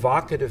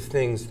evocative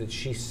things that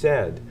she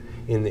said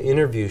in the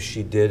interview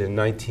she did in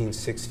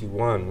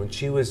 1961, when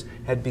she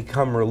had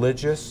become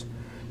religious,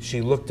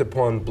 she looked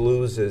upon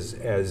blues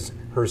as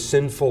her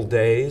sinful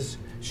days.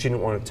 She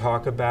didn't want to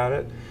talk about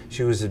it.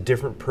 She was a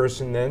different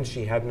person then.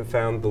 She hadn't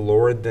found the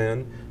Lord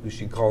then, who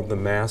she called the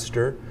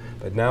Master.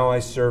 But now I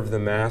serve the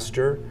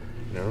Master.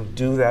 I don't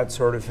do that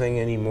sort of thing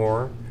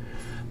anymore.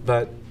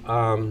 But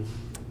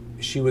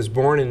she was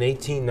born in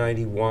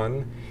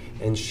 1891,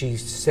 and she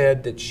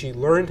said that she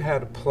learned how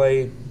to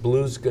play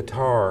blues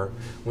guitar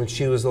when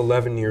she was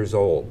 11 years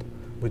old,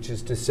 which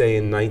is to say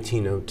in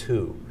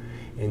 1902.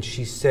 And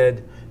she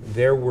said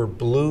there were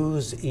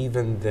blues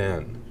even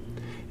then.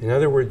 In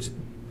other words,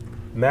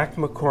 Mac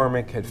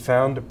McCormick had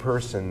found a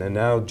person, and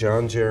now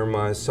John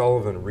Jeremiah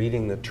Sullivan,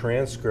 reading the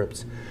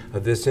transcripts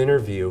of this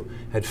interview,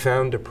 had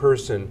found a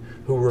person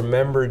who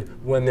remembered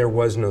when there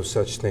was no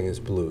such thing as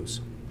blues.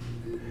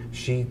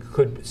 She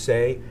could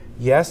say,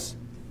 yes,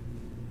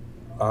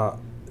 I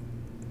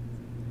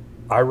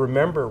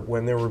remember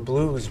when there were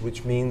blues,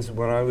 which means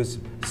when I was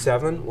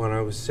 7, when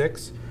I was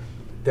 6,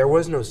 there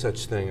was no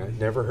such thing. I'd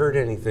never heard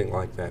anything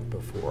like that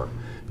before.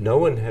 No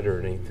one had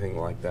heard anything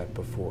like that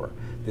before.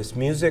 This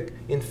music,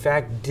 in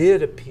fact,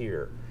 did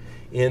appear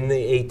in the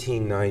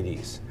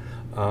 1890s,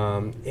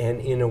 and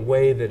in a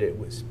way that it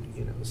was,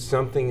 you know,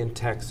 something in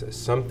Texas,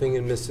 something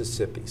in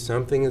Mississippi,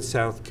 something in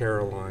South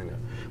Carolina.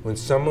 When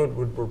someone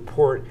would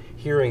report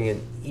hearing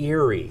an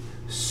eerie,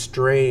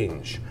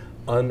 strange,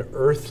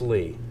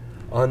 unearthly,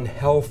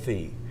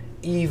 unhealthy,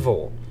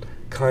 evil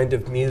kind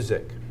of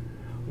music,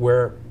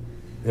 where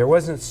there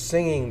wasn't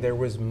singing, there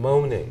was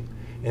moaning,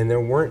 and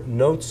there weren't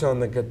notes on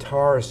the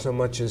guitar so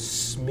much as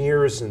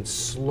smears and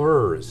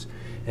slurs,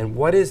 And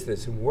what is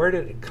this? And where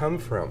did it come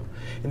from?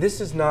 And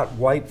this is not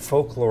white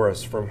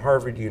folklorists from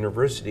Harvard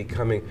University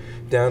coming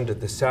down to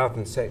the South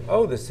and saying,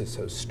 oh, this is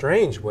so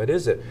strange. What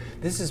is it?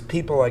 This is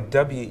people like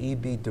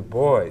W.E.B. Du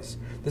Bois.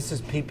 This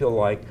is people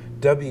like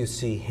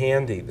W.C.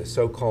 Handy, the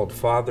so-called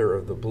father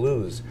of the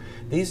blues.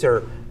 These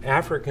are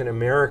African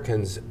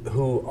Americans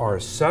who are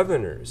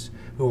Southerners,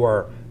 who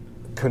are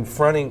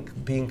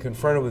being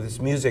confronted with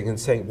this music and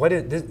saying, "What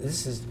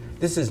is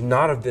this is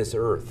not of this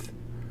earth.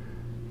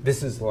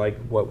 This is like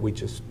what we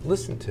just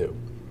listened to."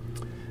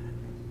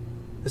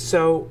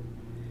 So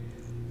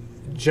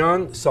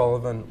John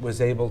Sullivan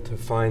was able to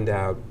find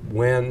out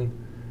when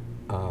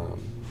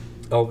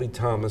L.V.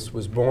 Thomas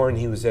was born.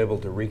 He was able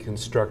to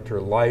reconstruct her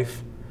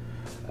life,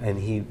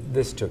 and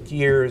this took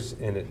years,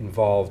 and it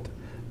involved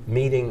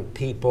meeting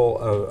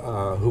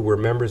people who were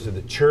members of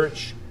the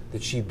church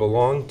that she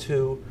belonged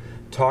to,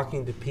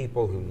 talking to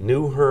people who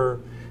knew her,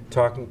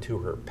 talking to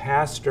her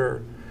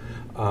pastor,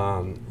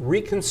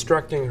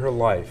 reconstructing her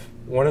life.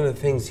 One of the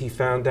things he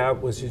found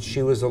out was that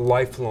she was a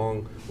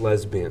lifelong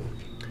lesbian,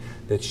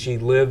 that she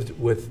lived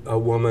with a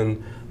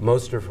woman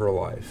most of her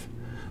life,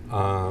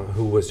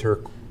 who was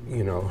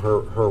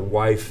her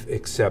wife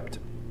except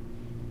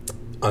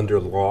under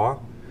law,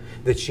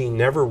 that she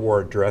never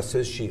wore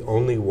dresses, she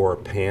only wore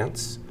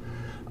pants.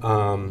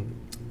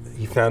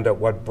 He found out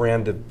what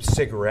brand of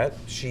cigarette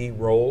she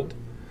rolled.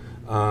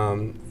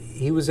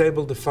 He was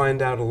able to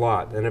find out a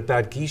lot. And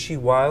about Geeshie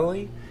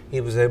Wiley,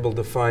 he was able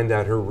to find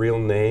out her real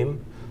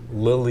name,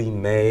 Lily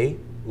Mae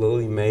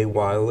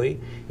Wiley.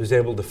 He was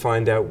able to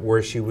find out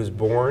where she was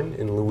born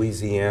in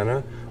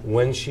Louisiana,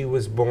 when she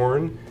was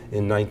born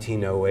in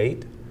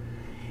 1908,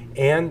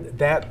 and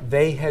that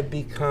they had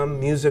become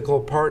musical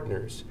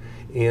partners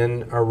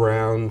in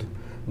around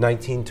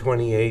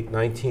 1928,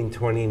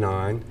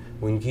 1929,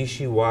 when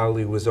Geeshie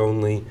Wiley was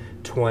only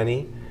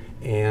 20,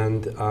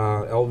 and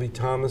L.V.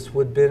 Thomas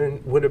would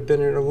have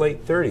been in her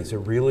late 30s, a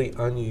really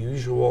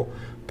unusual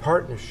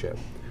partnership.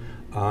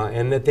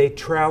 And that they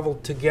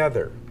traveled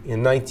together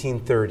in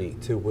 1930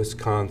 to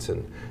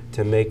Wisconsin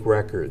to make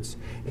records,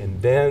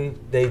 and then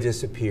they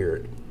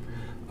disappeared.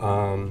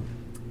 And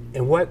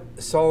what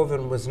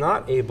Sullivan was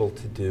not able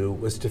to do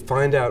was to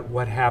find out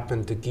what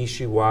happened to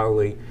Geeshie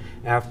Wiley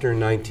after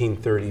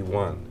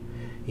 1931.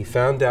 He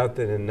found out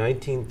that in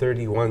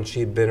 1931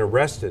 she had been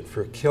arrested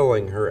for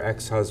killing her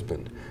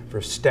ex-husband,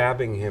 for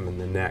stabbing him in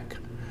the neck.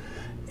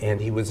 And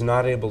he was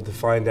not able to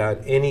find out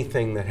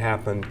anything that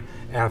happened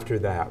after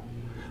that.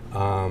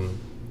 Was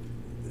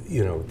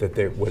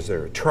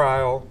there a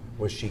trial?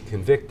 Was she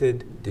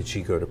convicted? Did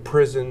she go to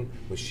prison?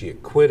 Was she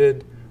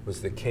acquitted?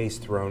 Was the case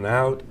thrown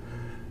out?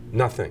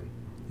 Nothing.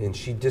 And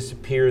she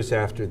disappears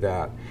after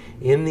that.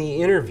 In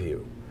the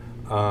interview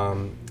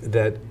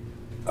that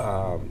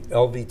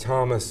L.V.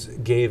 Thomas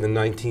gave in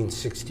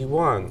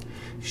 1961,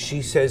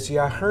 she says,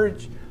 "Yeah, I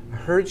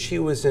heard she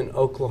was in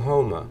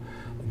Oklahoma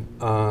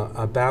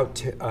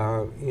about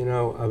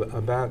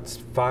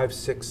 5,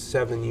 6,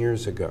 7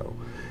 years ago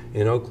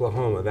in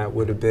Oklahoma. That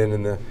would have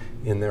been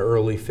in the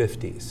early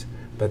 50s.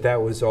 But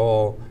that was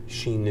all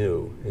she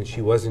knew, and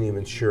she wasn't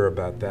even sure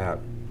about that."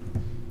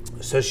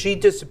 So she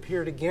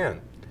disappeared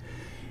again.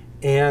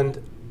 And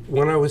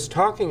when I was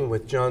talking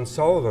with John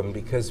Sullivan,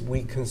 because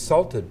we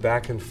consulted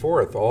back and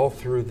forth all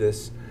through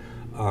this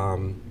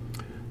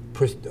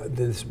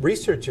this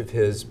research of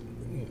his,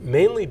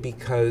 mainly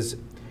because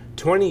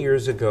 20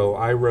 years ago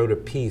I wrote a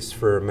piece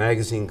for a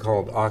magazine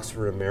called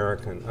Oxford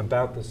American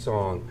about the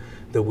song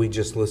that we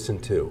just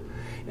listened to.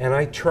 And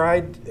I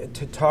tried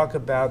to talk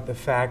about the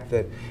fact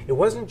that it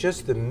wasn't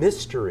just the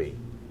mystery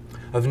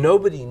of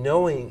nobody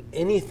knowing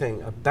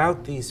anything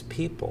about these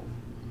people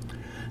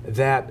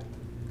that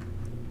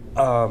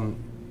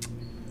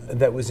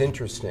that was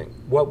interesting.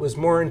 What was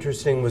more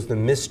interesting was the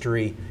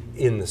mystery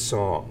in the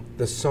song.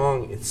 The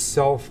song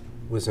itself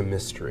was a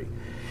mystery.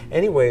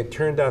 Anyway, it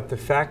turned out the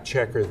fact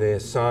checker they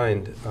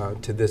assigned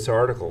to this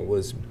article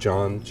was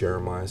John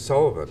Jeremiah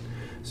Sullivan.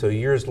 So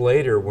years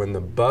later, when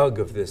the bug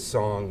of this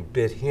song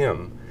bit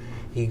him,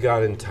 he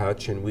got in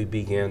touch and we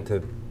began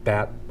to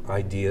bat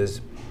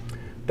ideas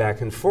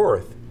back and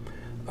forth.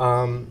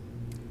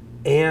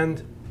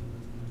 And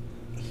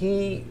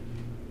he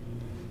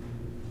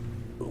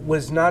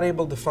was not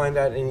able to find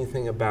out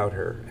anything about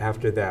her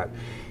after that.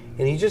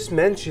 And he just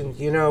mentioned,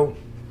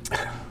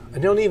 I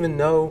don't even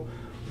know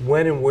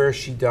when and where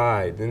she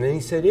died. And then he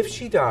said, if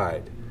she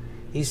died,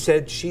 he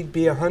said she'd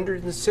be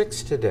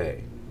 106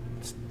 today.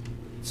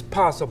 It's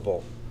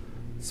possible.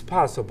 It's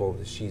possible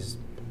that she's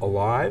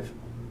alive.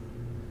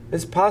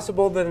 It's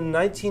possible that in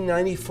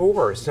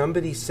 1994,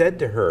 somebody said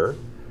to her,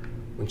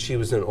 when she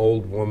was an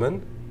old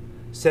woman,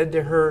 said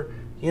to her,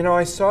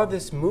 I saw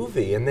this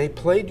movie and they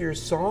played your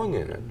song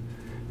in it.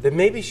 That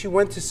maybe she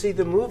went to see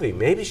the movie.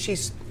 Maybe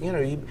she's,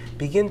 you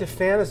begin to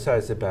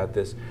fantasize about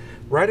this.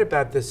 Right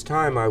about this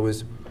time, I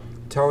was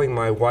telling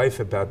my wife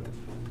about the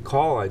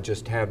call I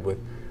just had with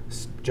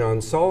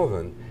John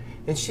Sullivan.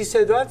 And she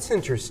said, that's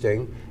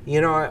interesting.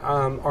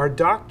 Our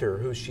doctor,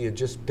 who she had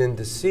just been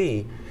to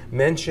see,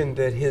 mentioned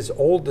that his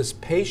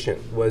oldest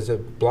patient was a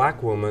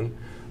black woman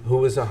who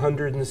was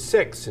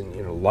 106, and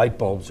you know, light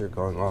bulbs are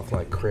going off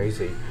like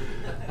crazy.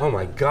 Oh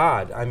my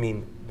God! I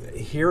mean,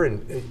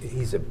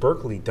 he's a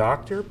Berkeley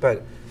doctor,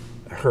 but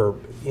her,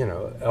 you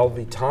know,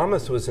 L.V.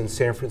 Thomas was in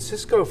San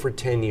Francisco for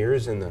 10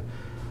 years in the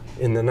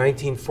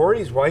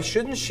 1940s. Why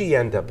shouldn't she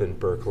end up in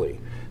Berkeley?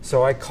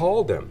 So I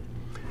called him,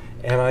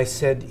 and I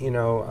said, you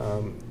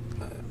know,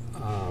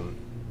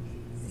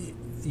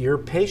 your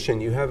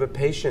patient, you have a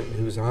patient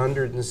who's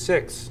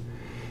 106.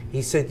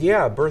 He said,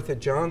 yeah, Bertha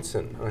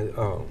Johnson.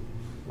 Oh,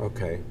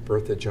 okay,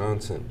 Bertha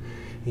Johnson.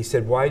 He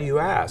said, why do you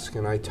ask?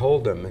 And I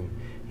told him, and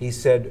he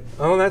said,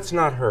 oh, that's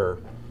not her.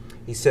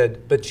 He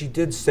said, but she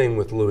did sing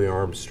with Louis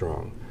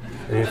Armstrong.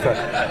 And he thought,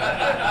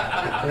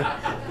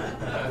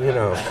 you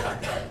know,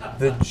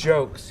 the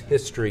jokes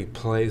history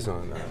plays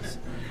on us.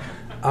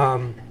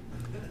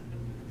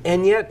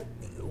 And yet,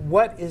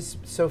 what is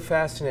so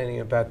fascinating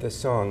about this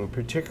song,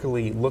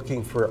 particularly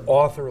looking for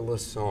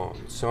authorless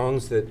songs,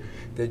 songs that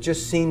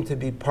just seem to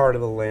be part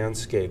of the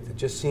landscape, that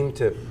just seem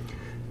to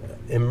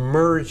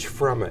emerge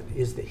from it,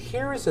 is that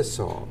here is a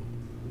song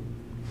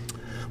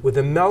with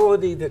a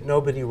melody that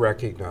nobody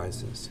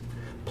recognizes,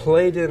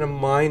 played in a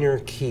minor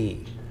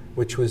key,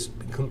 which was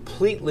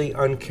completely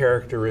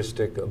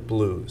uncharacteristic of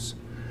blues,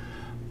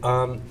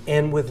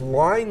 and with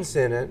lines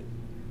in it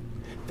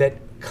that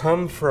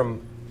come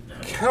from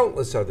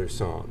countless other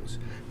songs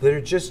that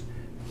are just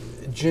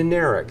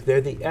generic.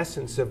 They're the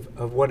essence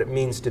of what it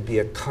means to be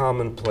a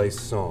commonplace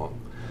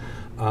song,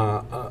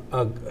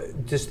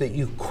 just that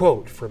you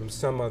quote from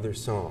some other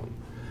song.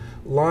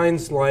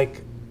 Lines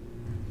like,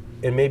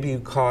 and maybe you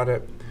caught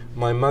it,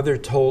 my mother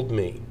told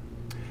me.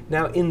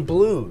 Now in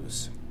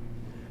blues,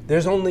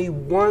 there's only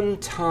one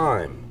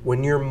time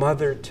when your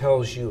mother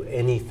tells you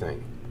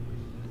anything.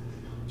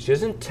 She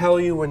doesn't tell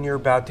you when you're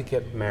about to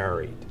get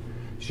married.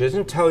 She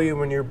doesn't tell you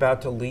when you're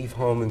about to leave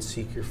home and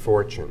seek your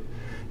fortune.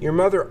 Your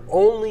mother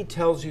only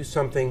tells you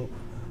something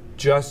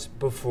just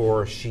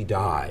before she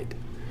died.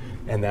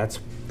 And that's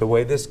the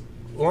way this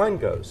line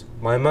goes.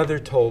 My mother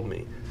told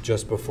me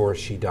just before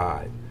she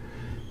died.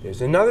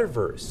 There's another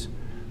verse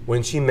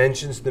when she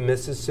mentions the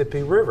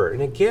Mississippi River.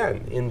 And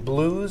again, in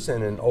blues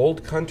and in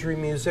old country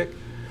music,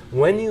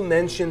 when you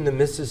mention the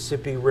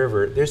Mississippi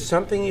River, there's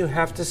something you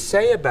have to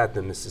say about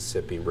the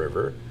Mississippi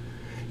River.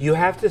 You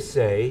have to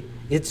say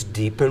it's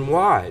deep and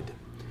wide.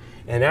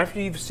 And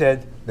after you've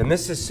said the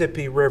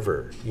Mississippi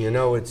River, you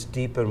know it's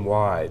deep and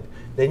wide,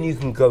 then you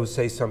can go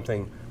say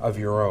something of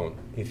your own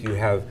if you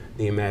have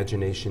the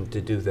imagination to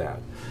do that.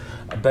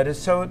 But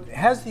so it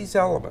has these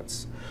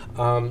elements.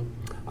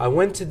 I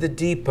went to the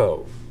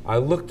depot. I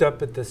looked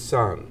up at the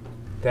sun.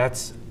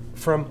 That's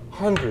from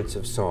hundreds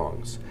of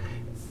songs.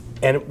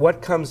 And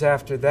what comes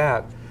after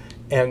that?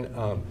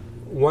 And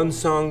one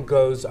song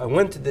goes, I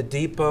went to the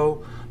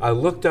depot, I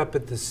looked up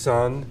at the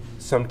sun.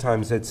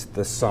 Sometimes it's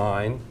the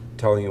sign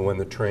telling you when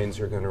the trains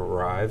are going to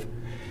arrive.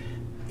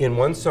 In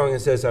one song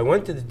it says, I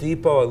went to the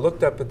depot, I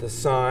looked up at the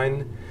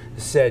sign,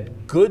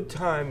 said, good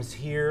times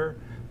here,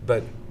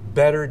 but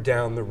better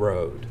down the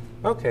road.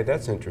 Okay,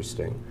 that's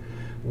interesting.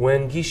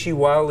 When Gishi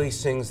Wiley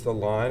sings the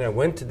line, I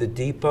went to the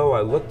depot,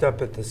 I looked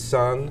up at the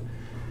sun,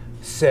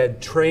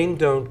 said, train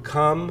don't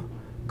come,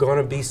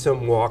 gonna be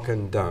some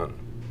walking done.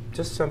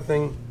 Just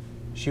something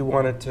she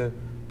wanted to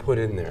put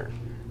in there.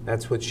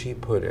 That's what she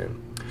put in.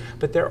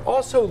 But there are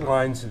also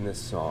lines in this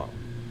song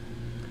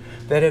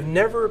that have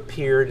never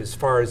appeared, as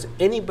far as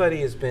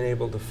anybody has been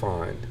able to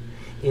find,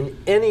 in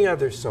any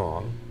other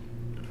song,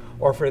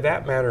 or for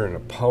that matter in a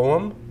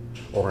poem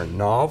or a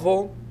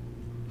novel,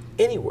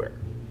 anywhere.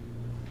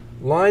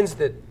 Lines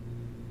that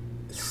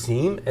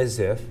seem as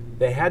if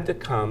they had to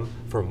come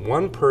from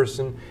one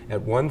person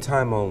at one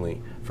time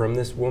only, from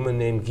this woman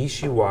named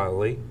Gishi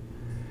Wiley,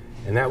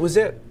 and that was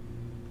it,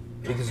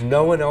 because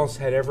no one else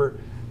had ever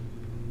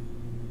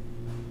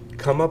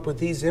come up with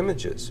these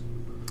images.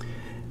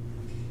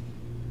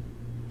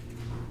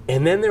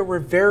 And then there were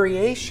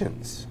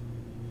variations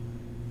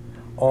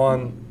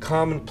on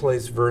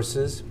commonplace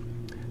verses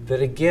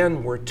that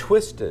again were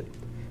twisted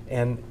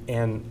and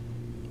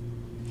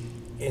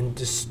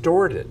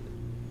distorted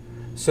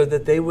so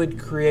that they would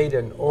create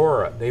an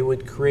aura, they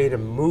would create a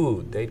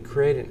mood, they'd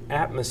create an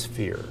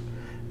atmosphere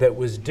that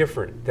was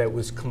different, that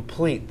was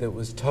complete, that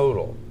was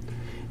total,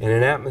 and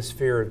an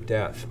atmosphere of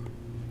death.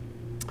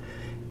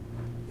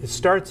 It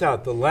starts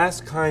out, the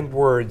last kind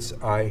words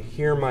I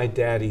hear my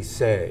daddy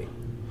say.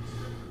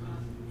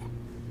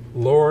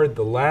 Lord,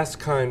 the last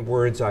kind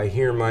words I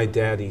hear my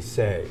daddy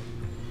say.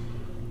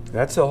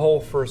 That's the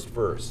whole first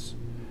verse.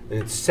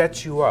 And it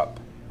sets you up.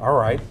 All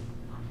right,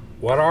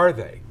 what are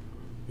they?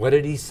 What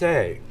did he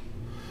say?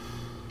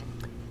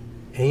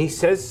 And he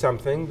says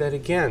something that,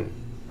 again,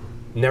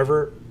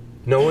 no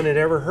one had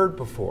ever heard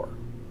before.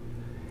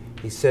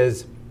 He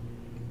says,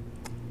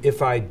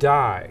 if I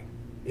die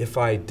in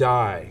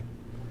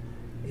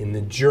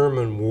the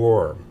German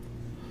war,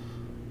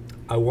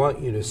 I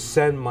want you to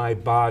send my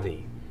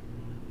body,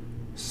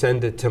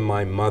 send it to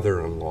my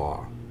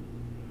mother-in-law.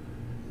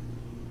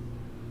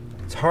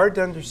 It's hard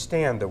to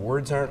understand. The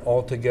words aren't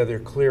altogether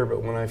clear,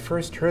 but when I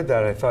first heard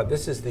that, I thought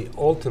this is the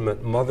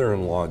ultimate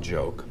mother-in-law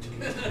joke.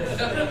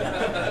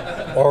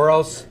 Or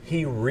else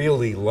he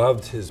really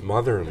loved his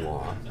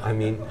mother-in-law. I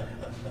mean,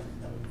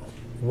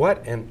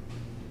 what?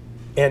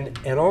 And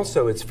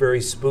also, it's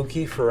very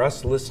spooky for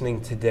us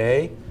listening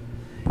today.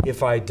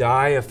 If I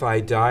die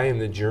in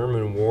the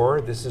German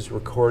war, this is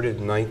recorded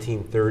in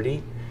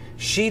 1930.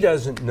 She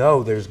doesn't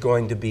know there's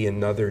going to be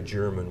another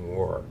German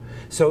war.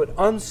 So it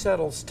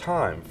unsettles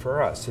time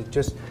for us. It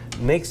just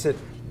makes it,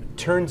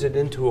 turns it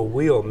into a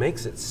wheel,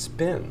 makes it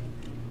spin.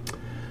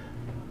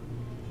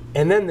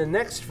 And then the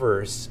next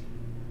verse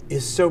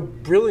is so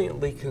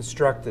brilliantly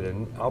constructed,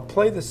 and I'll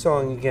play the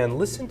song again.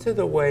 Listen to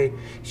the way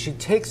she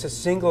takes a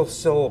single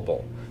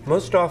syllable.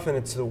 Most often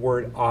it's the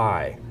word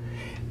I,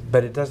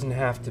 but it doesn't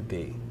have to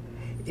be.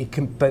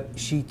 But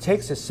she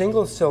takes a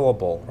single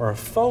syllable, or a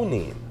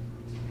phoneme,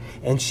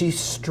 and she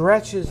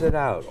stretches it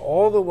out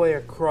all the way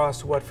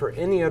across what for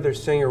any other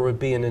singer would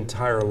be an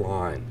entire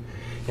line.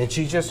 And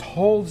she just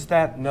holds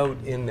that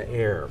note in the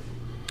air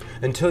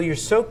until you're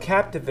so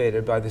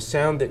captivated by the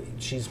sound that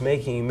she's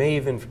making, you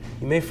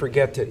may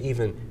forget to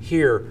even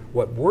hear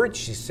what words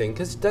she's singing,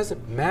 because it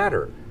doesn't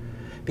matter.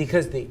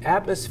 Because the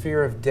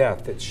atmosphere of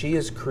death that she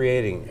is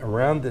creating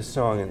around this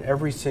song in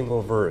every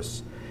single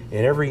verse,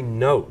 in every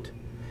note,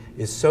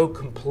 is so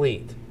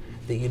complete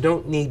that you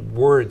don't need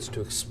words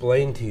to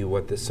explain to you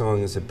what this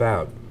song is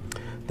about.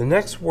 The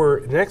next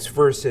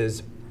verse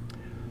is,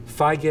 "If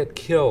I get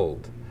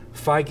killed,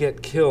 if I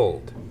get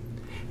killed."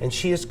 And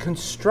she has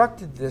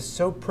constructed this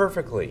so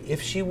perfectly.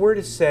 If she were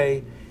to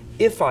say,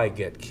 "If I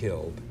get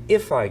killed,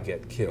 if I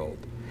get killed,"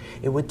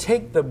 it would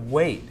take the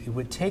weight, it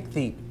would take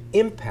the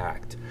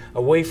impact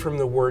away from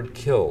the word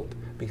killed,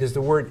 because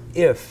the word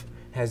if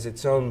has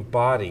its own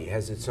body,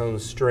 has its own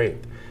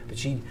strength. But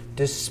she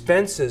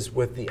dispenses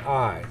with the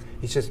I.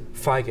 He says,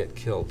 "If I get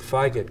killed, if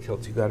I get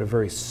killed." So you've got a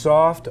very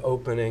soft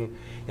opening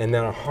and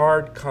then a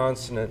hard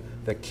consonant,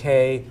 the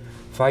K.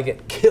 If I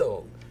get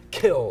killed,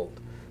 killed.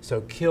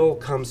 So kill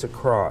comes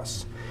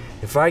across.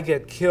 If I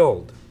get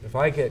killed, if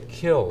I get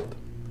killed.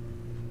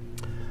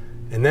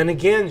 And then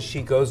again,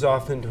 she goes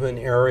off into an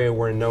area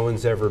where no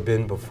one's ever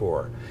been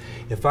before.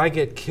 If I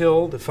get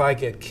killed, if I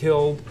get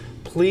killed,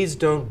 please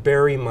don't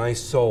bury my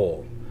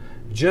soul.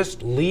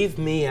 Just leave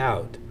me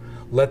out.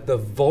 Let the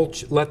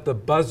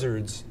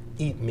buzzards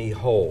eat me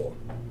whole.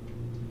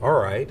 All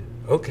right,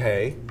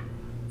 okay.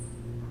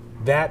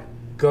 That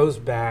goes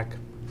back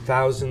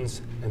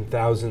thousands and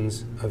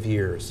thousands of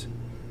years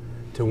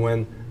to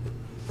when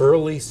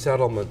early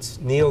settlements,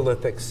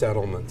 Neolithic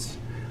settlements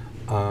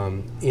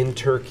in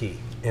Turkey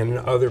and in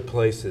other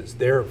places,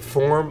 their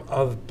form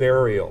of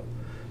burial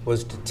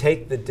was to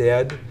take the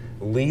dead,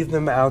 leave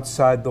them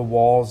outside the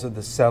walls of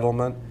the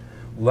settlement,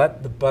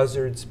 let the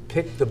buzzards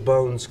pick the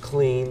bones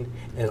clean,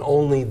 and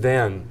only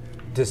then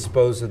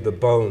dispose of the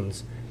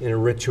bones in a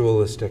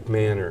ritualistic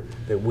manner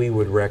that we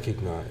would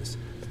recognize.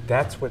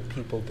 That's what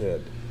people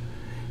did.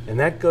 And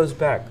that goes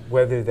back,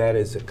 whether that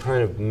is a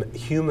kind of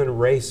human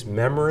race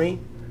memory,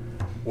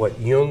 what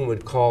Jung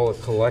would call a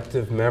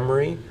collective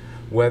memory,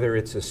 whether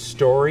it's a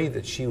story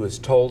that she was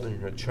told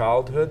in her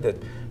childhood that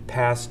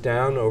passed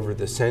down over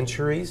the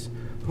centuries,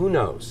 who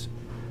knows?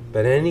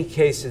 But in any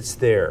case, it's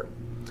there.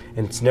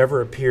 And it's never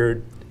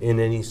appeared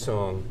in any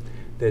song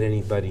that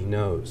anybody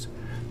knows.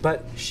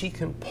 But she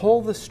can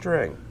pull the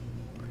string.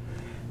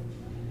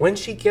 When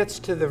she gets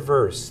to the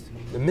verse,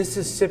 the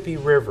Mississippi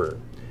River,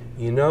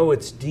 you know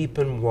it's deep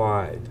and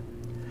wide.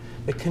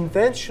 The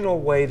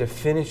conventional way to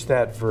finish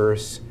that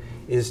verse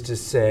is to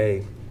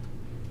say,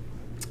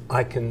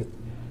 I can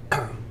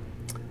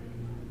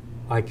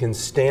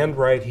stand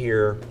right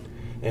here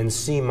and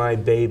see my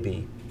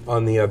baby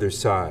on the other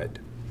side.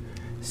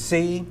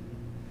 See,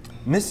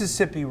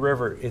 Mississippi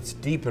River, it's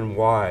deep and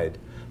wide,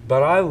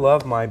 but I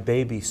love my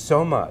baby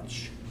so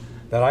much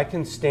that I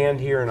can stand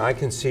here and I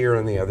can see her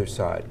on the other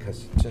side,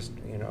 because just,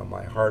 you know,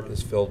 my heart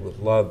is filled with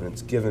love and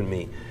it's given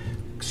me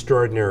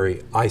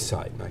extraordinary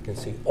eyesight, and I can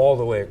see all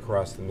the way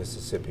across the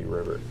Mississippi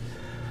River.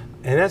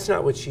 And that's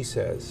not what she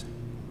says.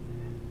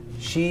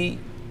 She,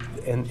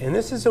 and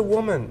this is a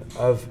woman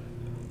of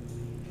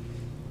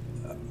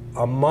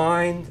a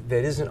mind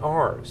that isn't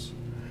ours,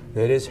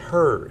 that is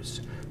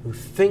hers, who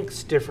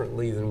thinks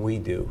differently than we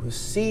do, who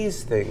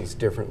sees things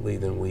differently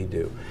than we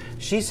do.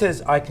 She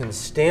says, I can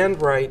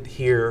stand right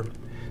here,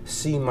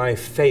 see my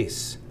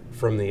face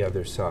from the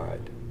other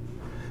side.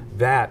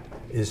 That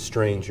is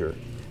stranger.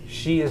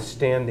 She is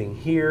standing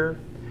here.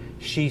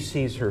 She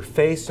sees her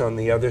face on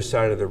the other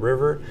side of the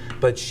river,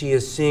 but she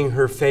is seeing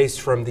her face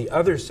from the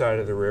other side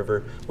of the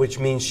river, which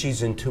means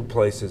she's in two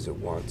places at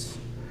once,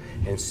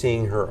 and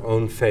seeing her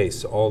own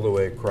face all the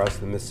way across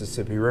the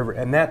Mississippi River.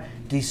 And that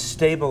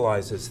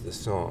destabilizes the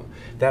song.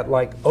 That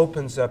like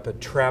opens up a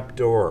trap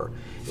door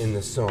in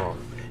the song.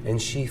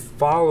 And she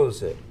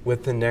follows it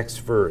with the next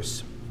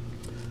verse.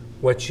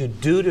 What you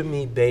do to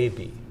me,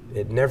 baby,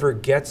 it never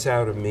gets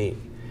out of me.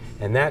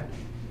 And that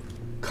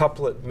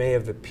couplet may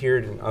have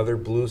appeared in other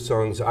blues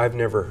songs. I've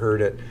never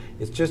heard it.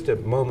 It's just a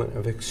moment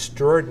of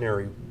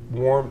extraordinary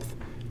warmth,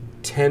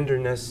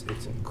 tenderness.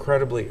 It's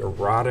incredibly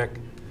erotic.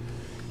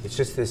 It's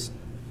just this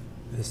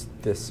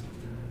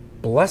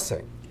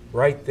blessing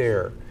right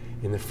there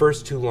in the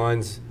first two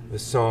lines of the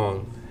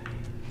song.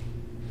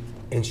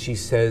 And she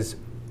says,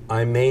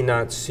 I may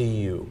not see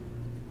you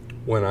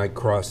when I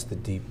cross the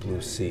deep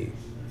blue sea.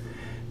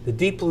 The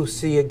deep blue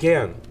sea,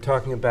 again,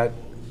 talking about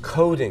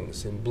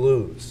codings in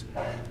blues.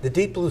 The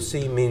deep blue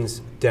sea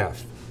means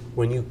death.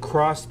 When you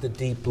cross the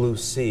deep blue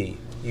sea,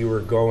 you are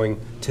going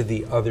to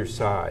the other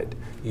side.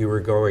 You are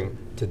going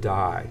to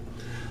die.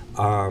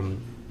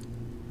 And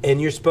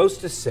you're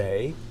supposed to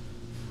say,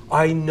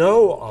 I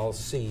know I'll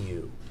see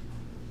you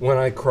when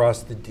I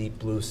cross the deep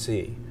blue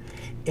sea.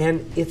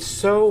 And it's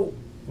so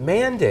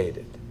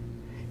mandated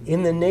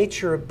in the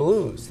nature of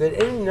blues that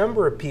any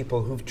number of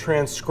people who've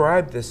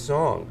transcribed this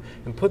song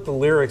and put the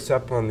lyrics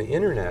up on the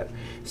internet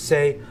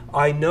say,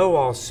 I know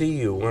I'll see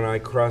you when I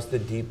cross the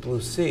deep blue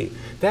sea.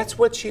 That's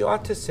what she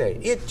ought to say.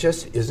 It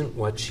just isn't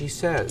what she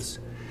says.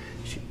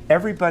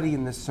 Everybody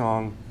in this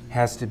song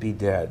has to be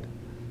dead.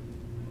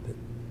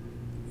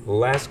 The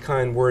last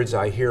kind words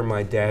I hear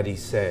my daddy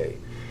say.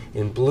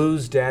 In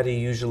blues, daddy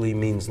usually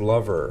means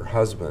lover or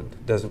husband.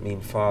 It doesn't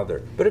mean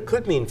father. But it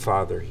could mean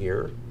father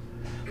here.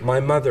 My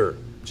mother,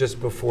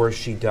 just before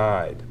she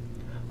died.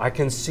 I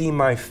can see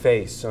my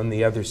face on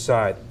the other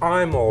side.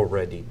 I'm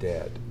already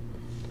dead.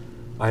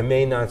 I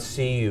may not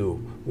see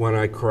you when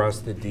I cross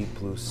the deep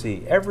blue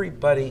sea.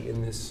 Everybody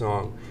in this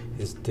song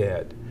is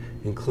dead,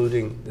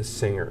 including the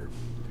singer.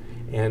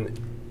 And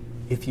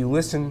if you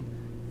listen,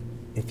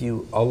 if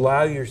you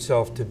allow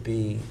yourself to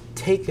be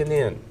taken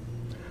in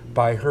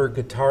by her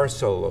guitar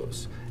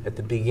solos at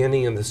the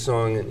beginning of the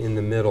song and in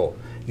the middle,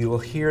 you will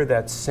hear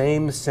that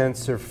same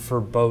sense of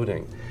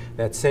foreboding,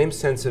 that same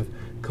sense of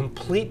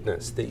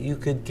completeness that you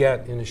could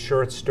get in a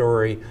short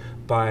story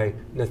by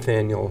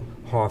Nathaniel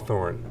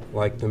Hawthorne,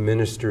 like The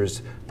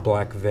Minister's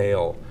Black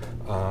Veil,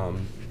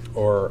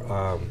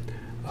 or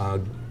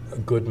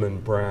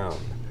Goodman Brown.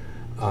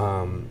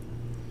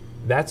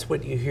 That's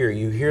what you hear.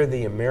 You hear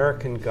the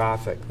American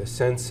Gothic, the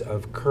sense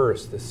of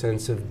curse, the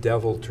sense of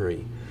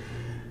deviltry.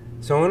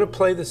 So I want to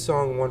play the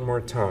song one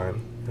more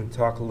time and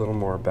talk a little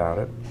more about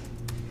it.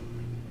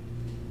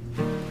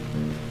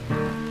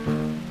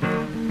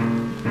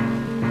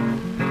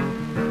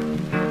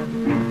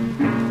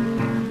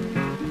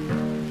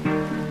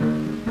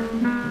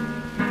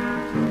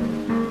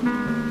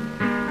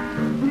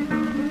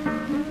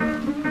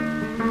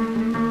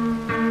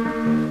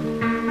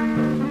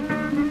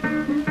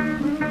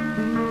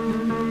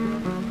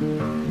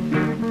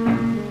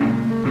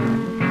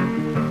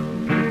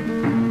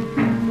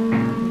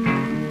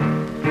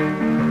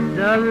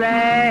 The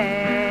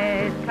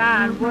last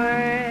kind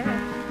word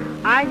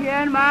I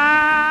hear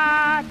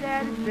my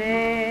daddy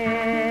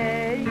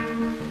say,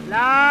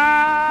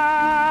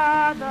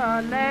 Lord,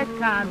 the last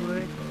kind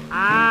word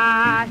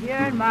I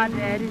hear my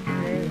daddy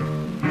say.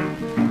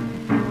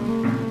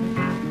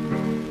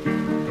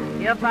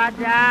 If I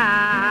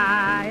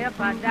die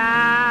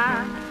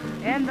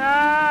in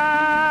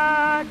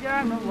the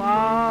German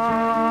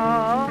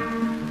war,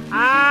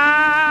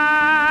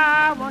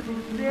 I want to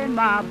send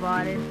my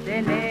body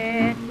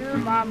sending to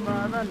my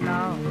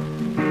mother-in-law.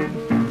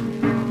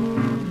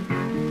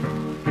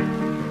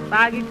 If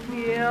I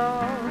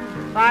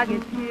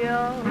get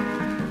killed,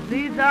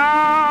 please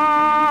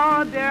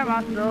don't bear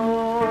my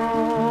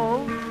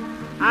soul.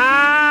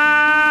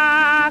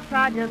 I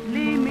cry, just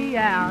leave me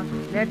out,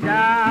 let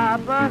the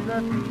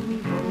buzzer see me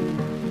go.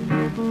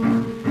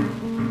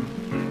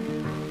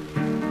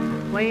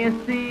 When you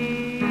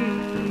see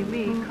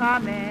me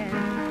coming,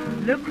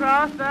 look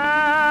across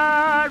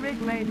the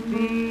Richmond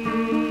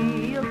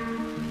field.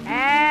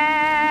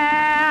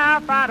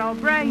 And if I don't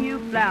bring you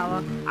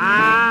flour,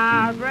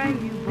 I'll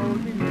bring you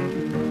golden meal.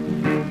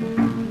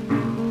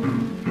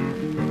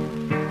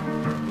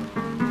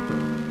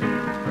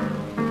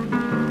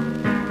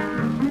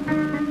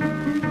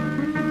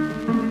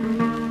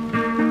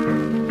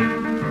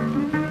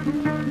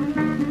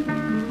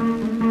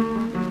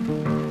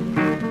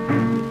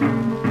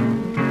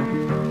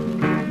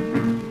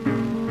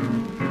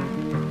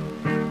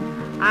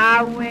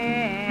 I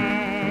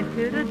went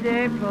to the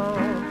depot,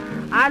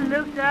 I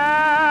looked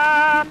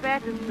up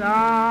at the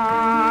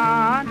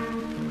sun,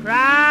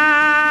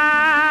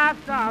 cried,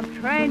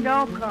 some train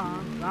don't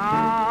come,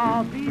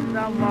 gonna be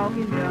some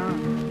walking done.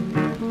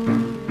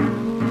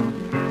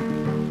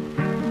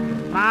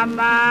 My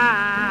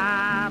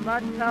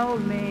mama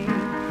told me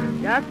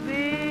just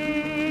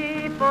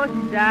before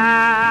she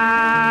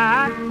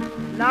died,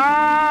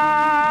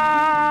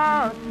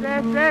 Lord,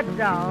 said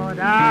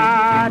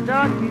daughter,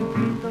 don't you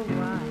be so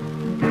wild.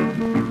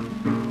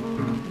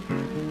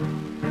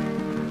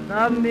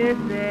 The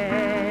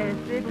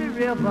Mississippi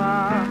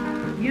River,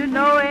 you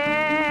know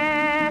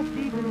it's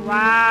deep and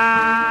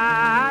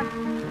wide.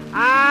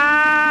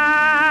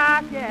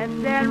 I can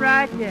stand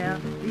right here,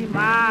 see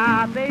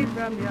my baby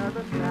from the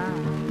other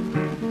side.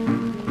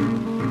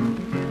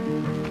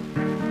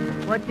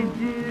 What you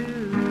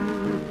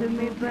do to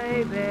me,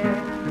 baby,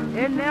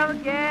 it never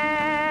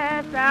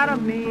gets out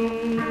of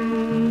me.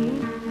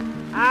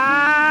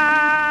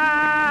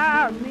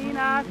 I mean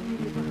I see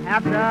from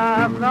after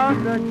across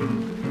the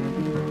sea.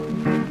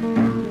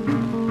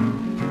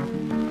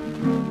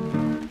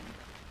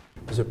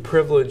 It was a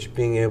privilege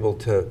being able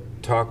to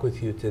talk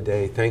with you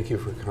today. Thank you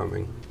for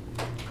coming.